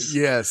centuries.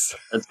 Yes.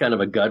 That's kind of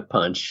a gut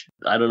punch.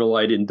 I don't know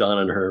why it didn't dawn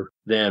on her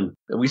then.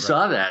 We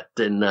saw that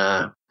in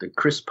the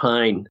Chris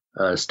Pine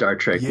Star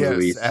Trek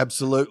movies. Yes,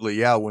 absolutely.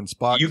 Yeah, when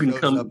Spock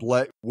shows up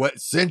late,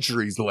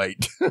 centuries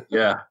late.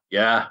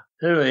 Yeah.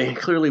 Anyway,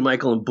 clearly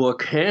Michael and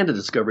Book and the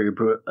Discovery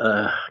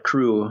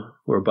crew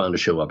who are bound to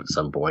show up at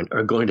some point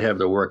are going to have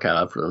their work cut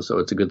out for them, so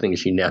it's a good thing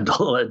she nabbed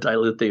all that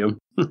dilithium.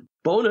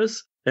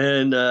 Bonus!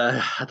 And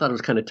I thought it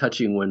was kind of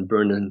touching when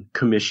Burnham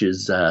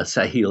commissions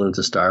Sahil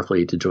into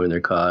Starfleet to join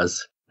their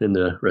cause and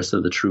the rest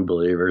of the true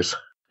believers.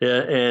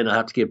 Yeah, and I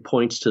have to give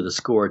points to the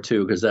score,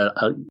 too, because I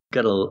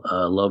got to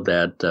love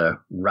that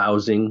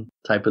rousing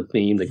type of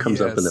theme that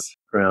comes up in the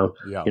background.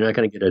 Yeah. You're not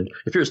going to get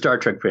if you're a Star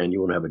Trek fan, you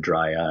won't have a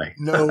dry eye.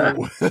 No, not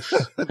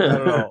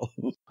at all.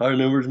 Our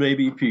numbers may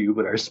be few,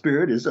 but our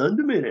spirit is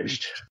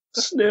undiminished.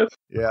 Sniff.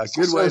 Yeah,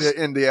 good way to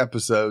end the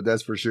episode,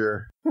 that's for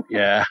sure.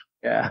 Yeah,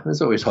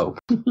 there's always hope.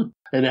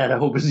 And that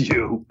hope is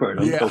you,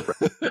 Burnham.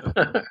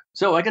 Yeah.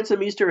 So I got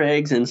some Easter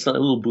eggs and a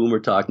little boomer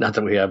talk. Not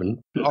that we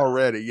haven't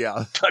already,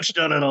 touched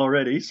on it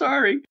already.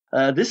 Sorry.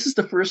 This is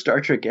the first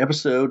Star Trek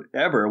episode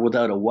ever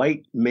without a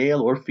white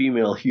male or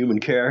female human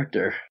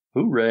character.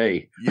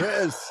 Hooray.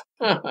 Yes.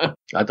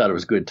 I thought it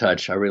was a good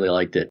touch. I really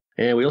liked it.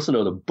 And we also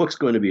know the Book's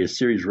going to be a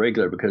series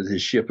regular because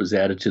his ship was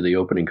added to the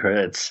opening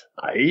credits.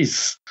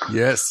 Nice.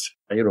 Yes.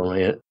 You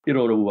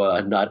don't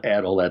want to not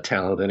add all that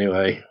talent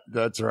anyway.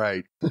 That's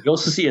right. You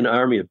also see an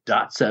army of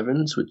dot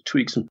sevens, which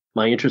tweaks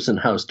my interest in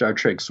how Star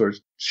Trek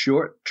sorts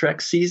short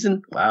Trek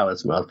season. Wow,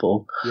 that's a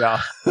mouthful. Yeah.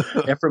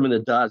 Ephraim and the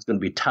Dot is going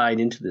to be tied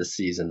into this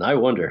season. I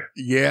wonder.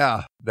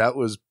 Yeah, that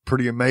was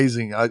pretty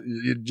amazing.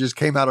 It just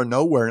came out of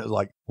nowhere, and it was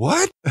like,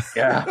 what?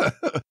 Yeah.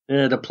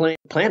 The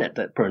planet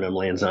that Burnham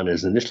lands on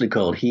is initially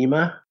called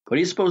Hema. What do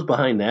you suppose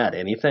behind that?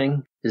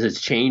 Anything? Is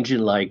it changing,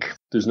 like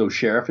there's no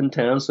sheriff in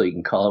town, so you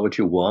can call it what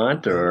you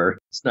want, or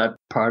it's not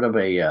part of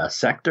a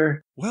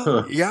sector?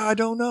 Well, yeah, I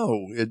don't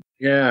know.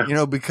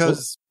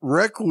 Because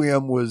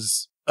Requiem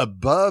was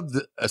above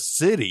a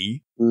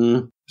city,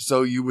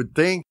 so you would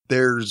think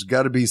there's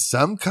got to be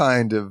some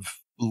kind of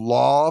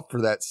law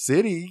for that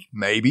city,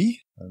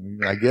 maybe. I mean,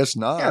 I guess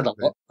not. Yeah,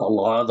 the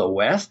law of the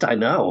West. I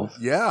know.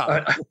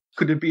 Yeah.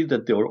 Could it be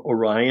that the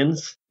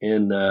Orions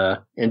and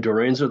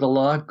Andorians are the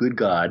law? Good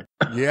God.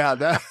 Yeah,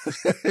 that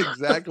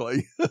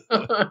exactly.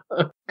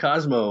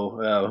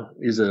 Cosmo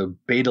is a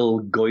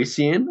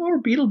Betelgeuse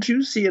or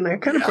Betelgeusean. I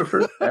kind of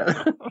prefer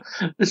that.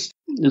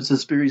 It's a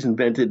series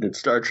invented in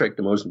Star Trek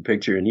The Motion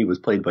Picture, and he was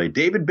played by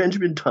David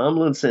Benjamin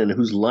Tomlinson,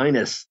 who's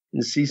Linus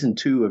in season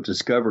 2 of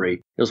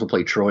Discovery. He also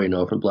played Troy in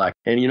Orphan Black.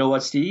 And you know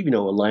what, Steve? You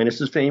know what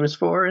Linus is famous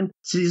for in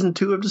season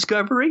 2 of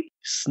Discovery?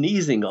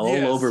 Sneezing all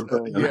over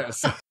Burnham.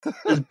 Yes.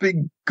 This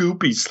big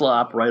goopy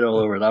slop right all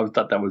over it. I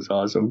thought that was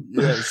awesome.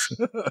 Yes.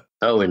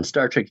 Oh, and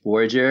Star Trek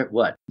Voyager,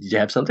 what? Did you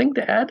have something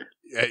to add?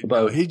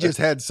 He just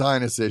had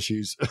sinus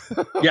issues.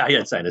 Yeah, he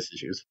had sinus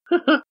issues.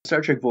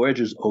 Star Trek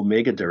Voyager's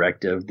Omega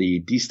Directive,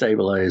 the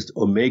destabilized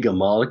Omega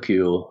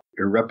molecule,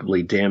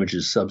 irreparably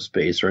damages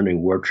subspace,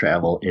 rendering warp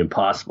travel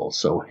impossible.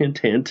 So, hint,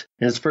 hint.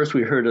 And first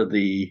we heard of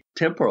the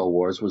temporal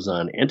wars was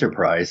on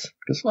Enterprise.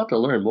 Guess we'll have to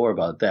learn more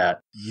about that.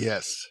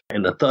 Yes.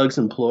 And the thugs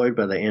employed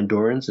by the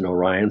Andorians and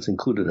Orions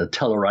included a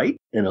Tellarite,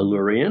 an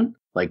Allurian,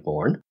 like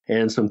Bourne,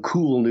 and some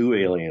cool new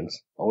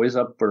aliens. Always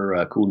up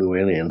for cool new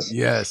aliens.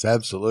 Yes,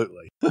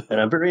 absolutely.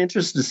 And I'm very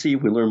interested to see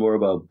if we learn more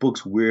about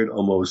Book's weird,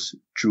 almost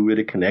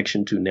druidic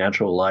connection to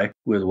natural life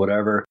with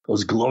whatever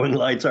those glowing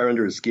lights are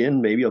under his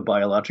skin. Maybe a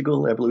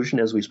biological evolution,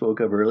 as we spoke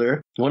of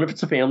earlier. I wonder if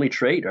it's a family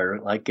trait or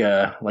like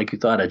you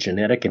thought, a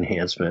genetic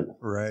enhancement.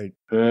 Right.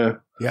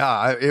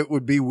 Yeah, it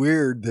would be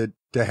weird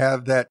to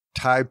have that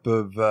type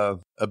of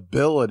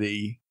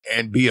ability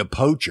and be a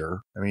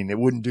poacher. I mean, it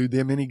wouldn't do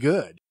them any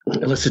good.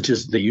 Unless it's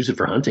just they use it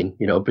for hunting,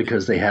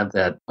 because they have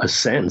a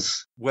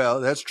sense. Well,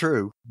 that's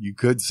true. You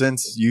could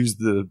use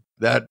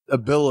that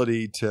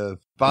ability to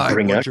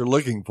find what you're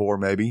looking for,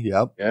 maybe.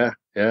 Yep.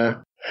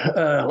 Yeah.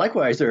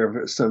 Likewise,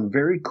 there are some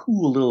very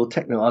cool little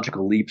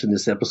technological leaps in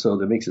this episode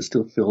that makes it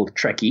still feel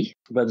Trekky.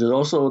 But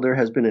there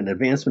has been an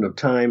advancement of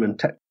time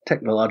and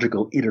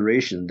technological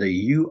iteration.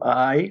 The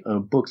UI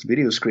on Book's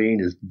video screen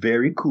is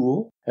very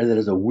cool, as it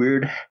has a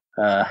weird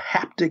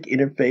haptic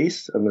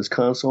interface of his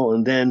console,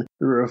 and then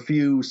there are a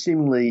few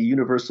seemingly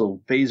universal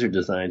phaser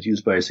designs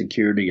used by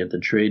security at the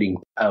trading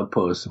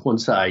outpost. One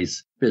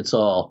size fits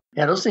all.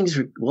 Yeah, those things,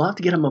 we'll have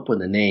to get them up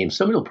with a name.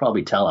 Somebody will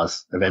probably tell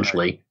us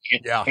eventually.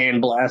 Right. Yeah. Hand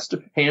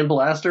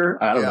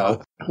blaster? I don't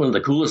know. One of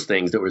the coolest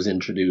things that was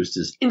introduced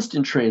is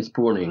instant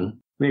transporting.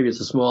 Maybe it's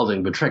a small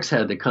thing, but Trek's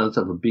had the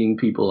concept of being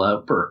people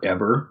out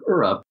forever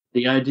or up.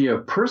 The idea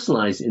of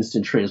personalized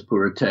instant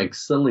transporter tech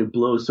suddenly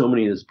blows so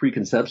many of his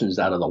preconceptions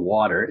out of the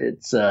water.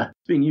 It's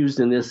being used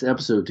in this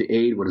episode to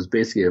aid what is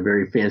basically a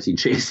very fancy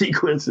chase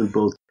sequence, and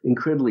both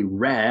incredibly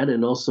rad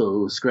and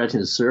also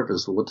scratching the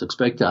surface of what's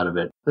expected out of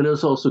it. And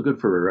it's also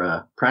good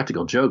for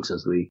practical jokes,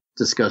 as we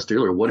discussed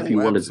earlier. What if you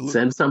wanted to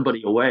send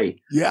somebody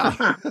away?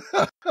 Yeah.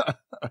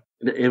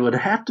 It would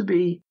have to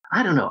be,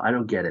 I don't know. I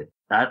don't get it.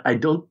 I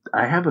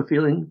have a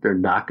feeling they're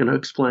not going to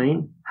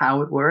explain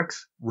how it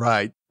works.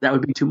 Right. That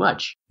would be too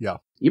much. Yeah.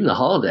 Even the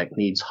holodeck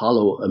needs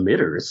hollow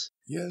emitters.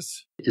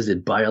 Yes. Is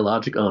it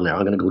biologic? Oh, no,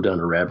 I'm going to go down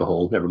a rabbit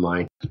hole. Never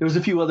mind. There was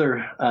a few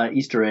other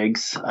Easter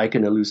eggs I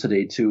can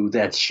elucidate too.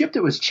 That ship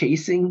that was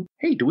chasing.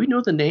 Hey, do we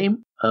know the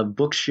name of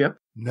Book's ship?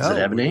 No. Does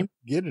it have a name?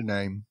 Get a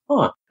name.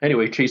 Huh.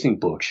 Anyway, chasing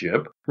Book's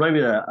ship. Remind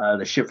me of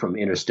the ship from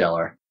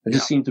Interstellar. It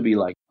just seemed to be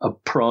like a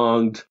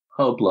pronged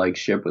hub-like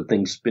ship with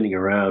things spinning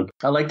around.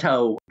 I liked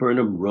how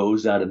Burnham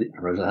rose out of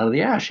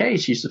the ash. Hey,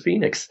 she's the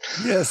Phoenix.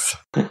 Yes.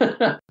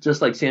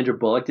 Just like Sandra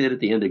Bullock did at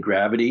the end of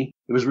Gravity.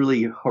 It was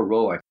really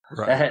heroic.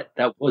 Right.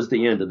 That was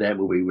the end of that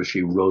movie, where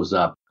she rose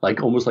up,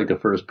 almost like the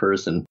first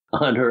person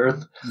on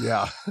Earth.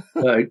 Yeah.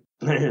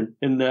 And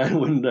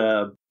when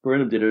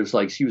Burnham did it, it was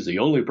like she was the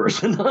only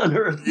person on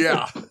Earth.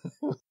 Yeah.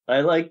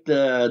 I liked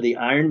the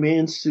Iron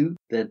Man suit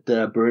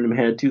that Burnham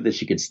had too, that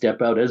she could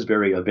step out as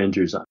very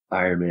Avengers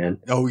Iron Man.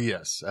 Oh,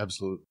 yes,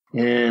 absolutely.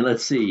 And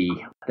let's see,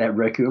 that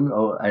Requiem,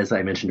 as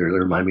I mentioned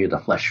earlier, reminded me of the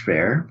Flesh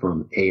Fair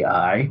from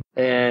AI.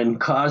 And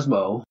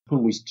Cosmo,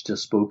 whom we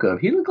just spoke of,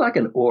 he looked like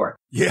an orc.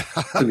 Yeah.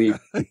 To me,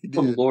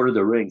 from Lord of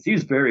the Rings. He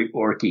was very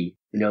orky.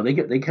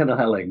 They kind of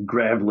had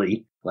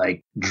gravelly,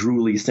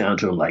 drooly sound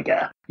to him,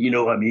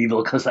 I'm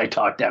evil because I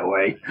talk that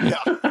way.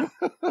 Yeah.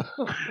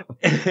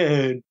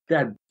 And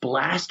that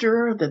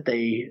blaster that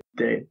they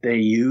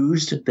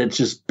used, that's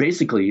just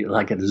basically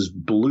this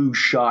blue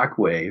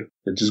shockwave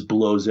that just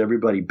blows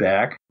everybody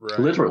back. Right.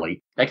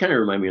 Literally. That kind of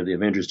reminded me of the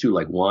Avengers too,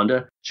 like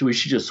Wanda. She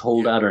should just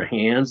hold out her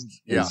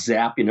hands and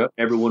zap,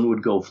 everyone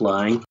would go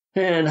flying.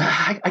 And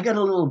I got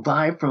a little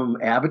vibe from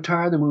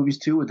Avatar, the movies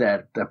too, with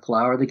that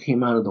flower that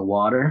came out of the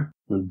water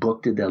when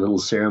Book did that little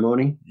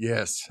ceremony.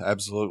 Yes,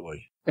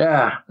 absolutely.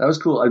 Yeah, that was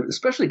cool,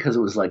 especially because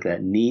it was like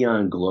that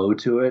neon glow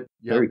to it.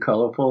 Yep. Very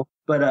colorful.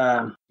 But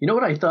you know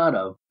what I thought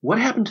of? What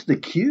happened to the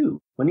Q?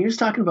 When he was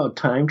talking about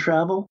time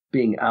travel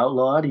being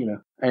outlawed,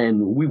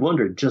 and we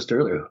wondered just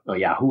earlier, oh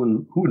yeah,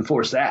 who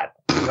enforced that?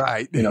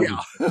 Right.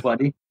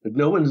 Funny. But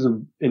no one's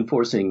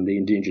enforcing the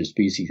Endangered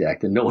Species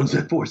Act, and no one's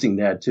enforcing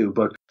that too.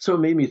 But so it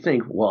made me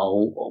think,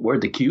 well,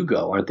 where'd the Q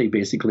go? Aren't they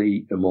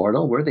basically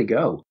immortal? Where'd they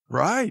go?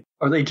 Right.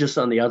 Are they just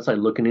on the outside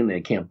looking in?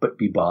 They can't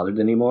be bothered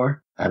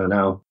anymore? I don't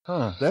know.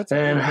 Huh. That's a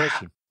good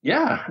question.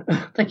 Yeah.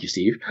 Thank you,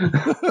 Steve.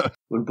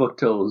 When Book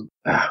told,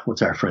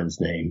 what's our friend's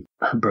name?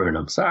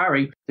 Burnham.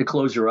 Sorry. To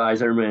close your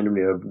eyes. I reminded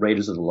me of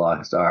Raiders of the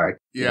Lost Ark.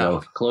 Yeah.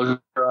 Close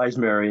your eyes,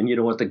 Marion. You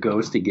don't want the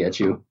ghost to get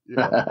you.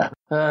 Yeah.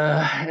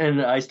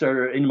 And I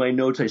started, in my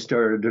notes, I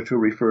started to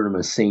refer to him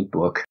as Saint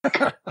Book.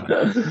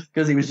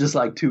 Because he was just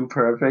like too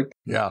perfect.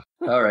 Yeah.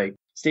 All right.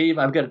 Steve,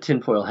 I've got a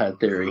tinfoil hat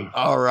theory.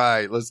 All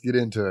right, let's get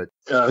into it.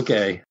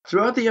 Okay.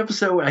 Throughout the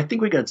episode, I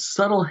think we got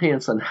subtle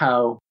hints on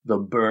how the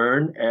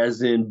burn,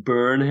 as in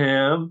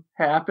Burnham,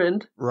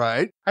 happened.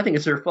 Right. I think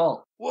it's her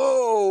fault.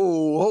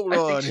 Whoa, hold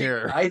on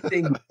here. I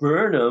think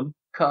Burnham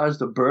caused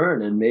the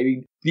burn, and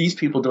maybe these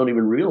people don't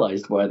even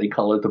realize why they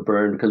call it the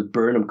burn, because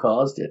Burnham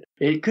caused it.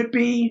 It could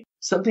be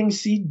something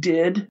she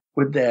did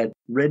with that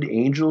Red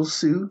Angel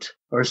suit,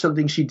 or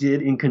something she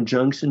did in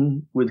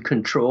conjunction with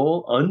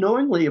Control,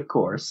 unknowingly, of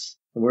course.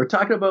 And we're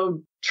talking about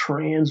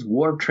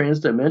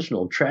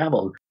transdimensional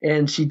travel.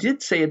 And she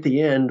did say at the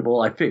end,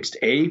 well, I fixed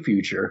a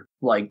future,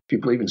 like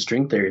people even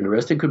string theory, and the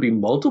rest, it could be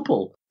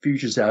multiple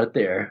futures out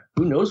there.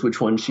 Who knows which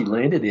one she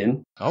landed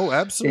in? Oh,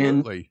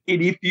 absolutely.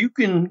 And if you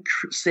can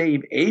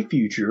save a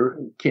future,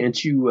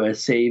 can't you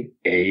save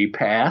a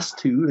past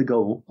too to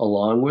go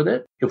along with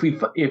it? If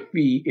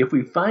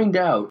we find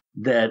out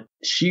that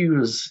she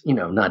was,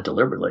 not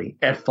deliberately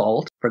at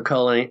fault for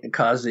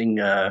causing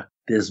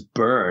this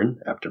burn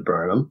after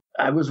Burnham,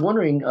 I was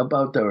wondering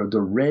about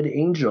the Red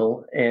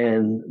Angel,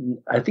 and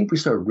I think we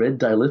saw red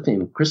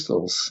dilithium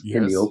crystals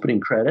in the opening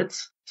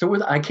credits. So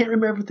I can't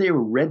remember if they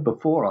were red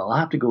before. I'll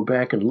have to go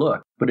back and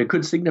look. But it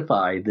could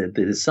signify that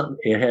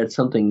it had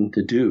something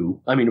to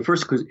do. I mean,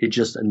 first, it's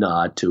just a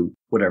nod to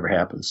whatever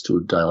happens to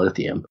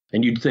dilithium.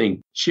 And you'd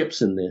think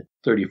ships in the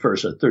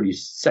 31st or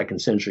 32nd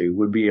century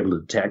would be able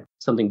to detect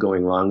something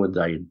going wrong with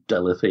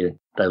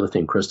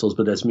dilithium crystals,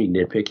 but that's me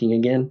nitpicking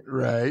again.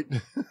 Right.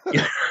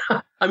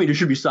 I mean, there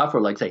should be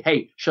software like say,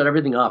 hey, shut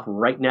everything off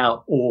right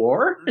now,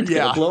 or it's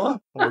going to blow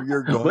up. Or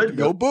you're going to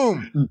go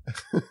boom.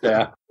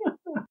 Yeah.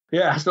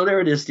 Yeah, so there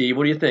it is, Steve.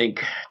 What do you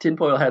think?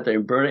 Tinfoil hat there.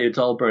 It's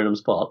all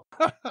Burnham's fault.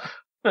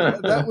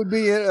 That would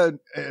be an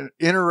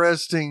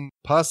interesting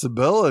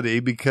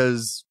possibility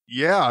because,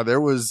 there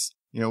was,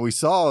 we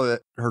saw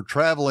that her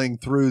traveling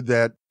through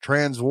that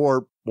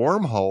transwarp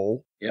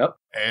wormhole. Yep.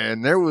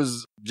 And there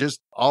was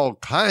just all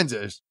kinds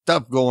of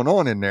stuff going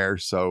on in there.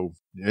 So,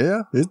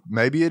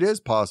 maybe it is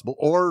possible.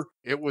 Or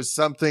it was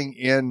something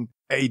in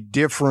a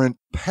different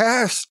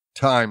past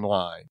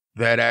timeline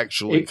that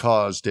actually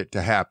caused it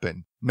to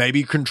happen.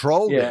 Maybe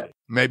Control did.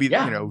 Maybe,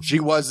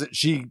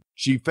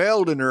 she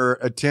failed in her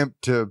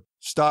attempt to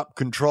stop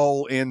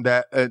Control in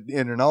that,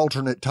 in an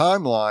alternate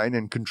timeline,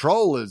 and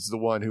Control is the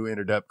one who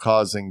ended up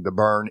causing the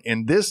burn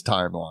in this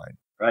timeline.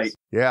 Right.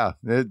 Yeah.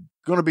 It's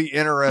going to be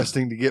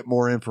interesting to get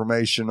more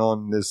information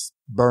on this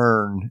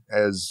burn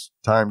as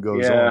time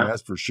goes on.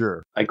 That's for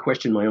sure. I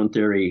question my own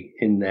theory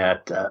in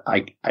that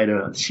I don't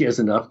know. She has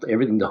enough.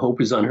 Everything. The hope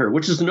is on her,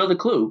 which is another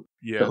clue.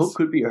 Yes. The hope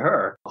could be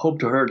her. Hope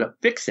to her to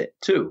fix it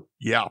too.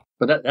 Yeah.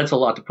 But that's a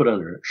lot to put on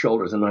her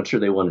shoulders. I'm not sure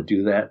they want to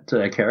do that to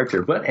that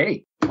character. But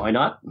hey, why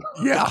not?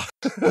 Yeah.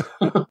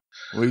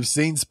 We've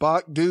seen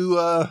Spock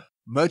do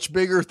much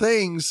bigger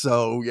things.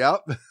 So,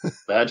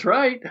 That's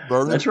right.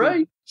 That's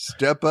right.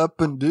 Step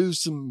up and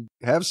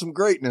have some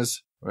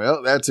greatness.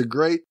 Well, that's a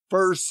great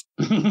first.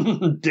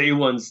 Day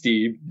one,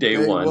 Steve.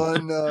 Day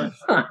one.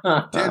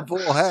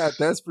 Tinfoil hat,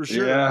 that's for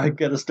sure. Yeah, I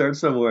got to start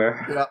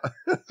somewhere. Yeah.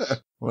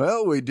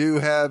 Well, we do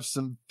have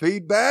some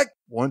feedback.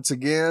 Once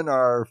again,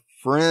 our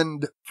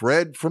friend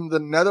Fred from the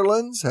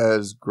Netherlands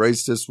has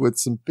graced us with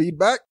some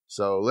feedback.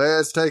 So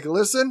let's take a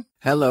listen.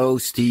 Hello,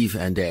 Steve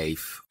and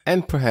Dave.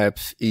 And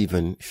perhaps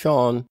even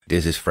Sean.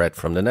 This is Fred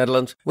from the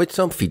Netherlands with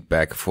some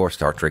feedback for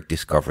Star Trek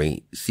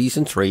Discovery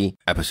Season 3,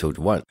 Episode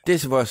 1.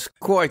 This was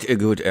quite a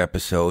good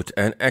episode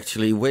and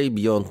actually way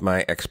beyond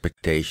my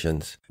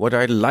expectations. What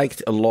I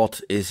liked a lot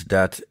is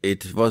that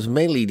it was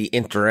mainly the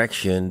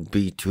interaction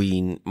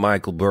between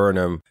Michael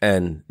Burnham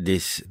and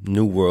this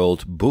New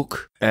World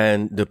book,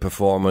 and the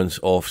performance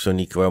of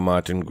Sonequa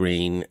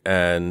Martin-Green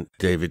and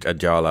David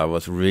Ajala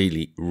was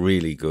really,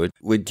 really good.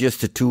 With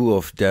just the two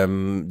of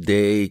them,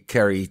 they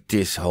carried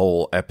this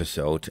whole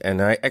episode,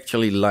 and I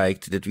actually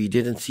liked that we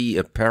didn't see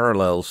a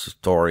parallel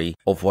story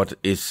of what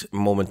is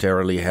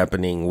momentarily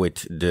happening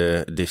with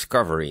the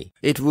Discovery.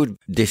 It would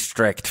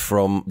distract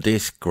from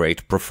this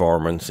great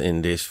performance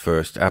in this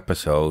first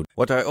episode.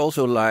 What I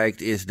also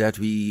liked is that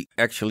we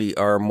actually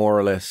are more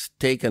or less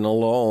taken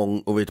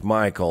along with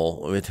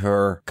Michael, with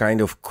her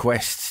kind of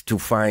quest to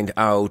find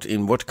out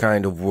in what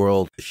kind of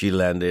world she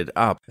landed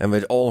up, and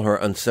with all her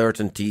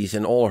uncertainties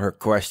and all her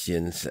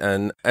questions.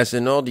 And as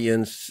an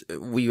audience,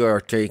 we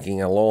are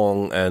taking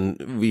along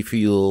and we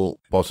feel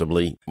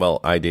possibly, well,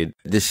 I did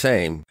the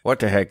same. What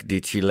the heck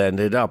did she land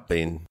it up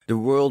in? The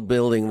world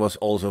building was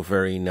also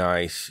very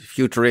nice,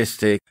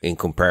 futuristic in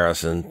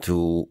comparison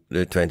to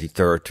the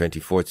 23rd,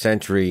 24th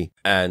century,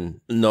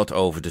 and not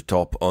over the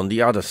top on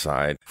the other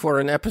side. For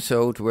an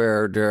episode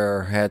where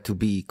there had to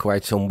be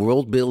quite some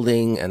world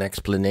building and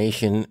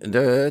explanation,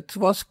 it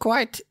was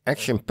quite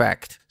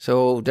action-packed.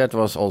 So that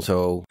was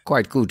also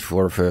quite good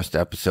for a first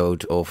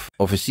episode of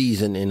a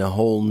season in a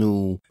whole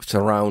new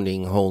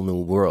surrounding, whole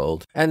new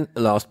world. And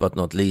last but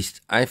not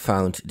least, I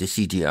found the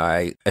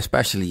CGI,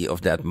 especially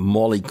of that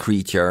Molly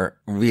creature,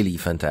 really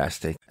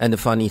fantastic. And the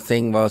funny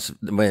thing was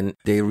when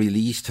they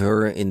released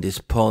her in this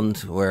pond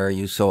where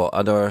you saw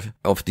other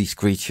of these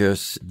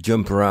creatures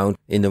jump around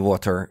in the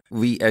water,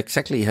 we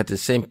exactly had the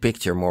same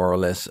picture more or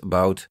less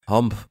about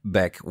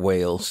humpback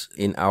whales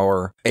in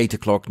our 8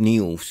 o'clock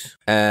news.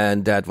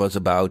 And that was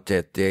about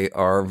that they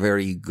are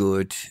very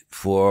good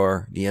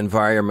for the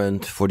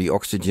environment, for the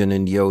oxygen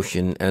in the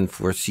ocean, and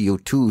for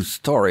CO2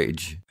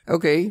 storage.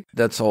 Okay,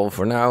 that's all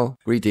for now.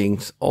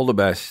 Greetings, all the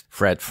best.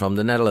 Fred from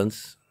the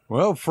Netherlands.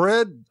 Well,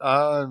 Fred,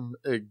 I'm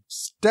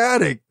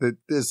ecstatic that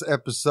this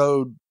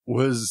episode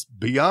was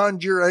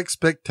beyond your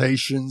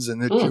expectations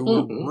and that you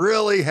were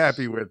really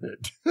happy with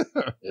it.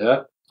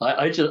 Yeah.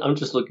 I'm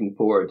just looking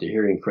forward to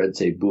hearing Fred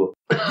say "book."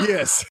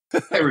 Yes.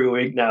 Every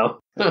week now.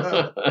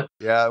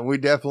 Yeah, we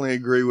definitely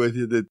agree with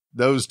you that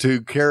those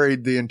two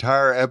carried the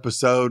entire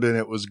episode, and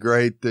it was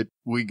great that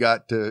we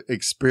got to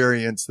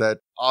experience that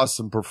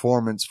awesome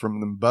performance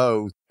from them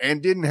both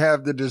and didn't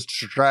have the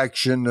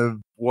distraction of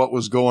what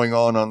was going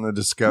on the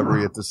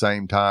Discovery at the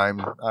same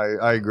time.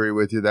 I agree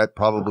with you. That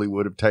probably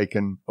would have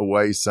taken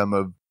away some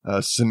of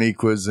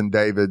Sonequa's and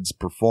David's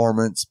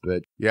performance.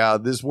 But yeah,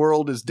 this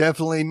world is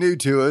definitely new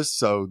to us,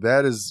 so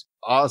that is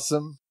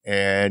awesome.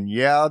 And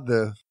yeah,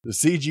 the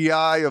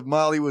CGI of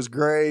Molly was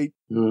great.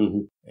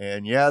 Mm-hmm.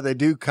 And yeah, they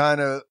do kind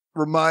of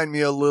remind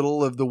me a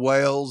little of the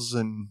whales,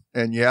 and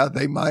yeah,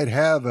 they might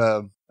have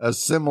a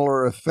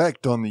similar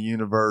effect on the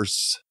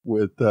universe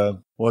with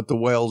what the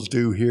whales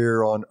do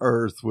here on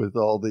Earth with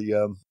all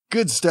the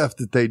good stuff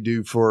that they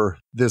do for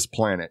this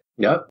planet.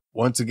 Yep.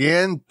 Once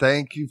again,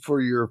 thank you for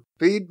your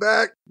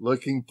feedback.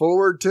 Looking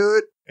forward to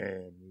it,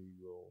 and we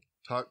will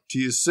talk to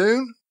you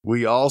soon.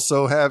 We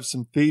also have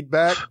some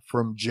feedback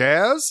from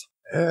Jazz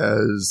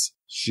as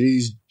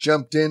she's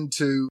jumped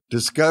into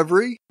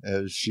Discovery,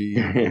 as she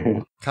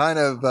kind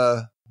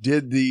of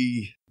did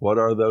the, what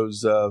are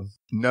those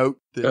note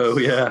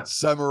that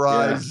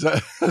summarize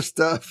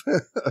stuff?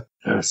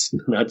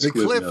 The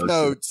Cliff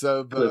Notes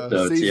of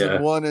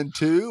season 1 and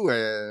 2,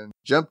 and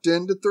jumped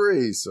into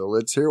 3. So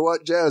let's hear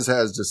what Jazz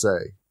has to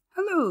say.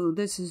 Hello,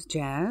 this is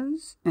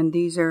Jazz, and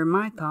these are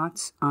my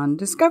thoughts on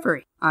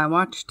Discovery. I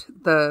watched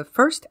the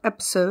first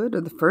episode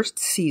of the first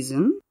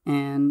season,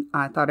 and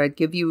I thought I'd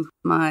give you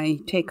my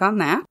take on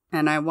that.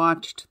 And I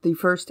watched the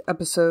first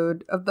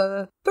episode of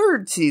the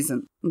third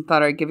season, and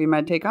thought I'd give you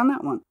my take on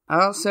that one.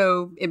 I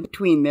also, in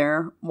between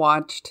there,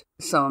 watched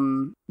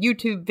some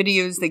YouTube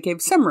videos that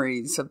gave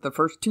summaries of the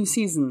first 2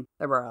 seasons.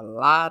 There were a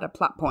lot of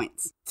plot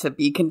points to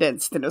be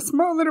condensed in a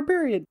small little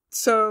period,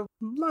 so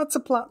lots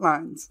of plot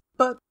lines.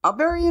 But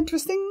very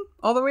interesting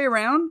all the way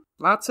around.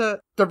 Lots of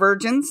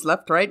divergence,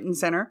 left, right, and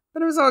center.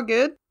 But it was all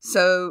good.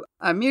 So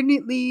I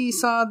immediately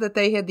saw that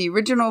they had the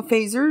original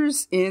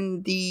phasers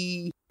in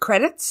the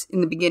credits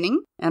in the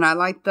beginning. And I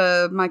liked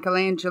the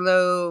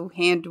Michelangelo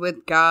hand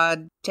with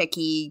God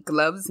techie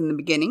gloves in the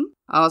beginning.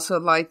 I also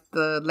liked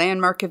the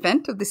landmark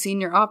event of the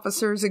senior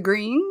officers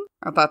agreeing.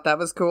 I thought that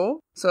was cool.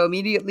 So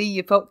immediately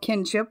you felt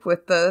kinship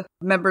with the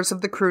members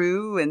of the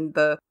crew and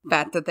the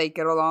fact that they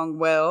get along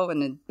well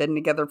and had been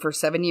together for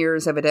 7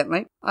 years,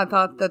 evidently. I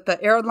thought that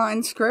the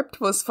airline script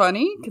was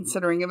funny,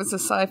 considering it was a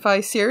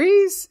sci-fi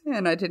series,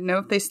 and I didn't know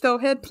if they still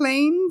had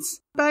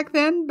planes back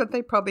then, but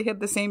they probably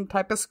had the same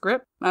type of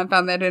script. I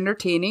found that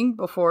entertaining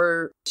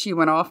before she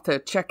went off to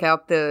check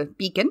out the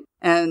beacon.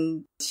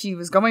 And she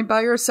was going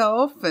by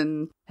herself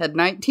and had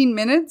 19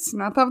 minutes,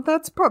 and I thought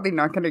that's probably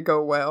not going to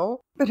go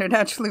well. But it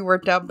actually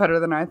worked out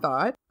better than I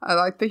thought. I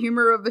liked the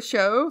humor of the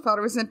show. Thought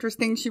it was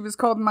interesting she was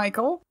called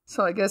Michael.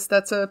 So I guess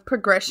that's a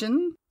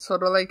progression.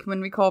 Sort of like when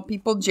we call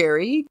people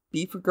Jerry,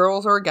 be for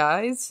girls or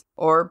guys,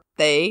 or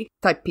they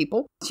type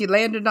people. She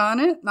landed on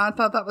it, and I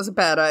thought that was a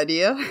bad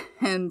idea.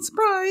 And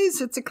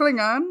surprise, it's a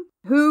Klingon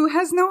who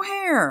has no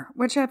hair,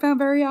 which I found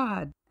very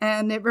odd.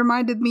 And it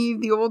reminded me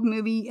of the old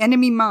movie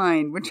Enemy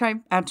Mine, which I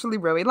actually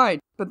really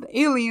liked. But the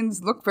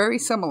aliens look very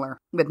similar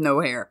with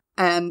no hair.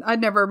 And I'd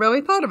never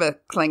really thought of a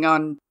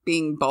Klingon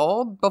being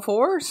bald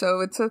before, so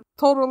it's a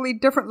totally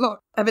different look.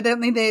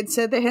 Evidently, they had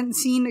said they hadn't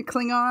seen a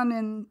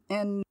Klingon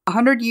in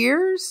 100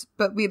 years,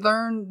 but we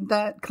learned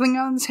that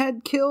Klingons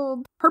had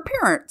killed her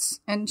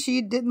parents, and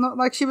she didn't look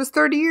like she was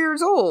 30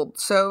 years old,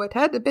 so it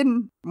had to have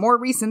been more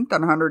recent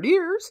than 100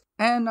 years.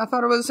 And I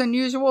thought it was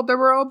unusual there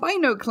were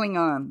albino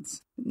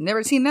Klingons.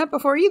 Never seen that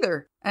before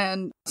either.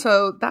 And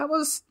so that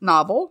was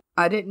novel.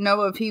 I didn't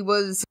know if he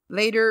was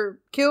later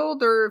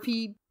killed or if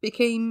he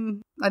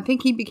I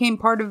think he became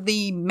part of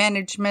the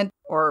management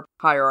or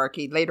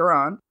hierarchy later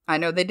on. I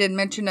know they did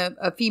mention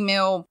a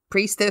female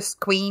priestess,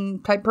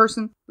 queen type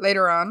person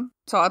later on.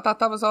 So I thought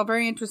that was all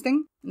very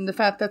interesting. And the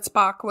fact that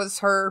Spock was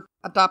her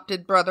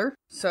adopted brother.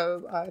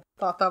 So I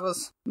thought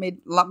that made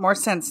a lot more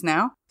sense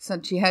now,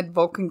 since she had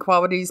Vulcan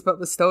qualities but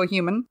was still a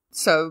human.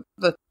 So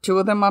the two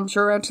of them, I'm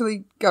sure,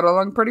 actually got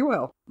along pretty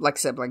well, like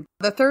siblings.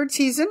 The third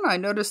season, I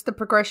noticed the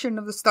progression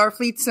of the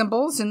Starfleet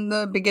symbols in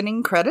the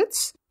beginning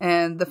credits,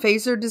 and the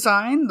phaser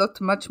design looked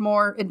much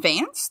more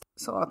advanced.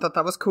 So I thought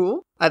that was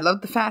cool. I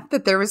loved the fact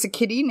that there was a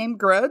kitty named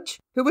Grudge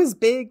who was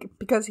big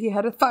because he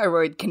had a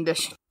thyroid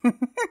condition.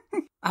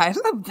 I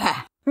love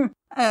that.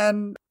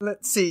 And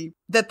let's see,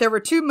 that there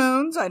were 2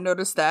 moons, I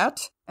noticed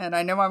that. And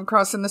I know I'm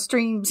crossing the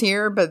streams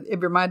here, but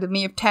it reminded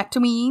me of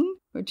Tatooine,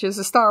 which is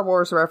a Star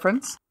Wars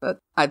reference. But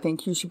I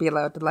think you should be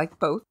allowed to like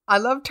both. I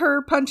loved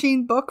her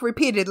punching Book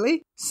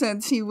repeatedly,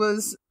 since he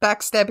was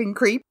backstabbing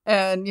creep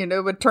and,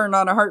 would turn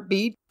on a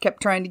heartbeat,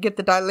 kept trying to get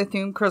the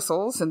dilithium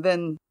crystals, and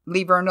then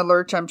leave her in a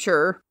lurch, I'm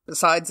sure,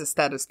 besides the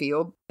status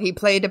field. He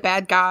played a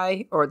bad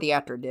guy, or the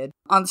actor did,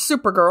 on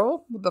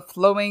Supergirl with the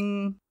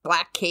flowing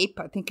black cape.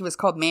 I think it was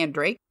called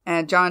Mandrake.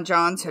 And John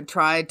Johns had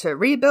tried to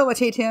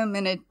rehabilitate him,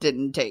 and it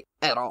didn't take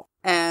at all.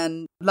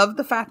 And loved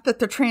the fact that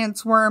the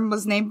trans worm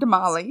was named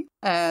Molly,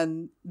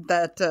 and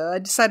that I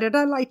decided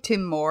I liked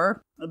him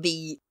more,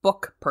 the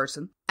Book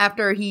person,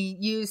 after he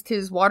used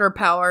his water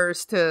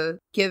powers to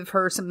give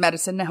her some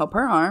medicine to help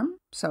her arm.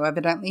 So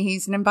evidently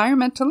he's an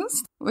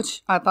environmentalist,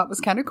 which I thought was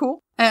kind of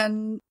cool.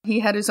 And he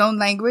had his own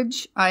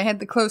language. I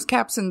had the closed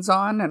captions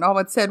on, and all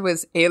it said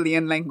was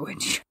alien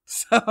language.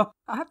 So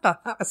I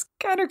thought that was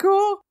kind of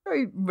cool.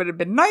 It would have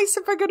been nice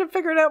if I could have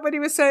figured out what he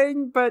was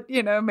saying, but,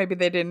 maybe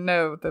they didn't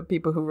know, the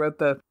people who wrote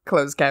the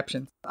closed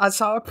captions. I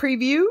saw a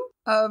preview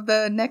of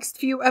the next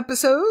few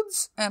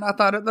episodes, and I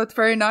thought it looked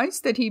very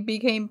nice that he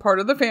became part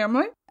of the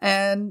family.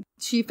 And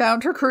she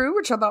found her crew,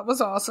 which I thought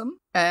was awesome.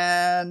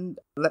 And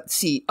let's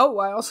see. Oh,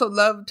 I also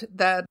loved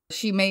that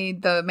she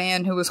made the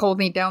man who was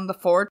holding down the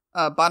fort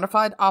a bona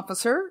fide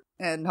officer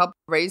and helped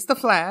raise the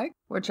flag,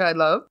 which I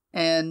love.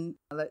 And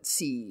let's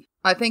see.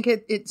 I think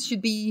it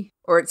should be,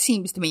 or it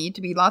seems to me,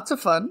 to be lots of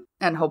fun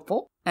and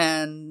hopeful.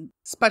 And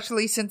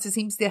especially since it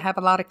seems to have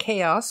a lot of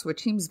chaos,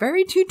 which seems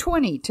very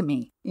 220 to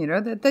me.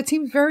 That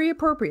seems very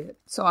appropriate.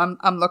 So I'm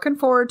looking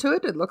forward to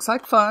it. It looks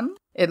like fun.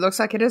 It looks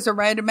like it has a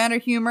right amount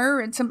of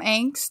humor and some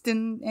angst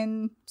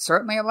and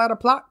certainly a lot of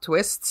plot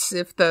twists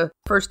if the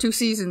first 2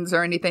 seasons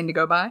are anything to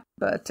go by.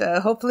 But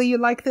hopefully you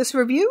like this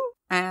review.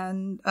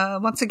 And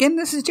once again,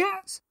 this is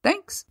Jazz.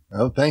 Thanks.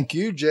 Oh, thank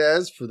you,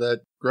 Jazz, for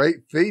that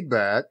great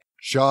feedback.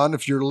 Sean,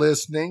 if you're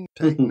listening,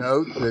 take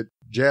note that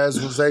Jazz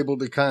was able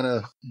to kind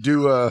of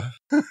do a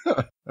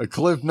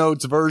Cliff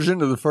Notes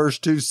version of the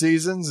first 2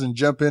 seasons and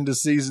jump into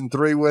season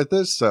 3 with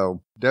us.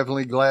 So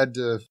definitely glad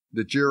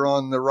that you're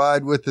on the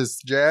ride with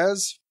us,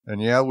 Jazz.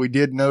 And yeah, we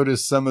did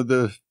notice some of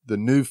the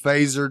new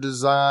phaser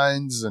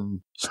designs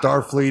and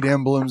Starfleet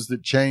emblems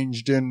that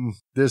changed in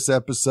this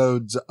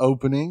episode's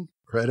opening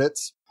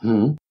credits.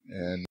 Mm-hmm.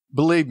 And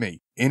believe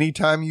me,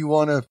 anytime you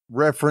want to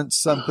reference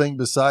something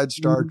besides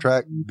Star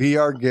Trek, be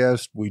our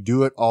guest. We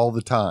do it all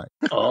the time.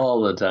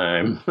 All the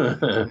time.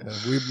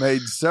 We've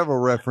made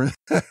several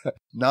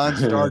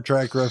non-Star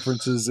Trek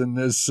references in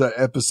this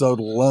episode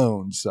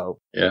alone. So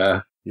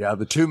yeah,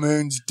 the 2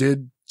 moons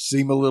did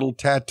seem a little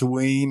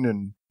Tatooine,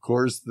 and of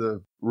course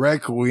the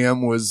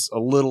Requiem was a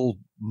little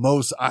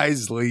Mos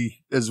Eisley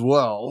as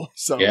well.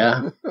 So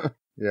yeah,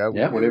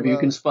 whatever you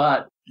can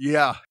spot.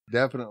 Yeah,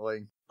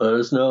 definitely. Let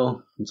us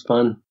know. It's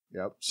fun.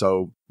 Yep.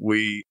 So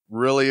we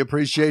really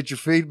appreciate your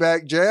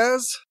feedback,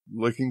 Jazz.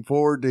 Looking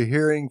forward to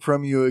hearing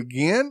from you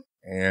again.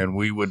 And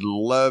we would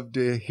love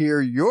to hear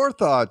your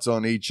thoughts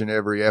on each and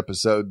every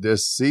episode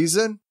this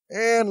season.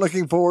 And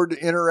looking forward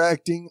to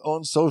interacting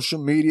on social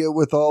media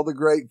with all the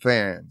great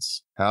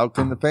fans. How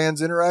can the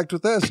fans interact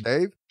with us,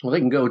 Dave? Well,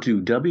 they can go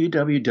to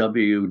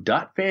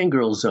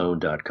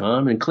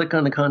www.fangirlzone.com and click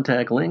on the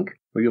contact link,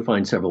 where you'll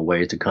find several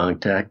ways to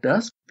contact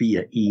us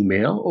via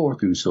email or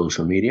through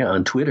social media.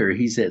 On Twitter,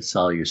 he's at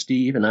Sawyer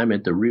Steve, and I'm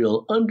at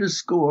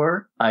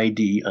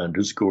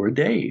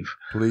 @the_real_ID_Dave.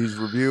 Please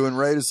review and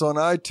rate us on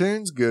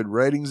iTunes. Good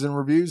ratings and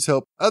reviews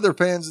help other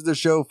fans of the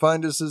show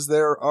find us, as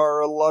there are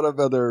a lot of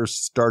other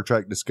Star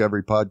Trek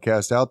Discovery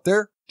podcasts out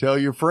there. Tell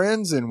your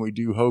friends, and we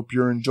do hope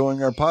you're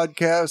enjoying our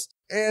podcast.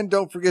 And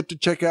don't forget to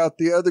check out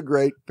the other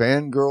great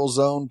Fangirl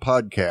Zone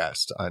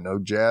podcast. I know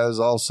Jazz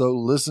also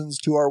listens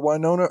to our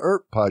Winona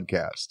Earp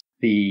podcast.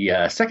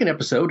 The second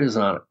episode is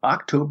on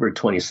October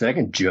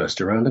 22nd, just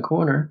around the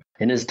corner,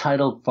 and is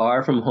titled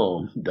Far From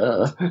Home.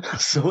 Duh.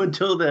 So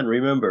until then,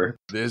 remember.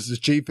 This is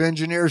Chief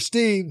Engineer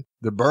Steve.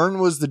 The burn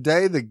was the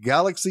day the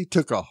galaxy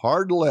took a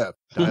hard left.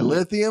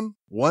 Dilithium,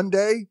 one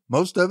day,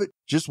 most of it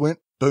just went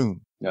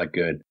boom. Not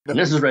good. And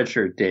this is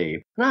Redshirt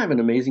Dave. And I have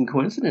an amazing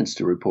coincidence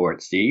to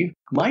report, Steve.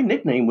 My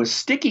nickname was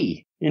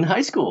Sticky in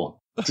high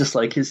school, just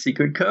like his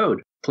secret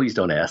code. Please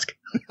don't ask.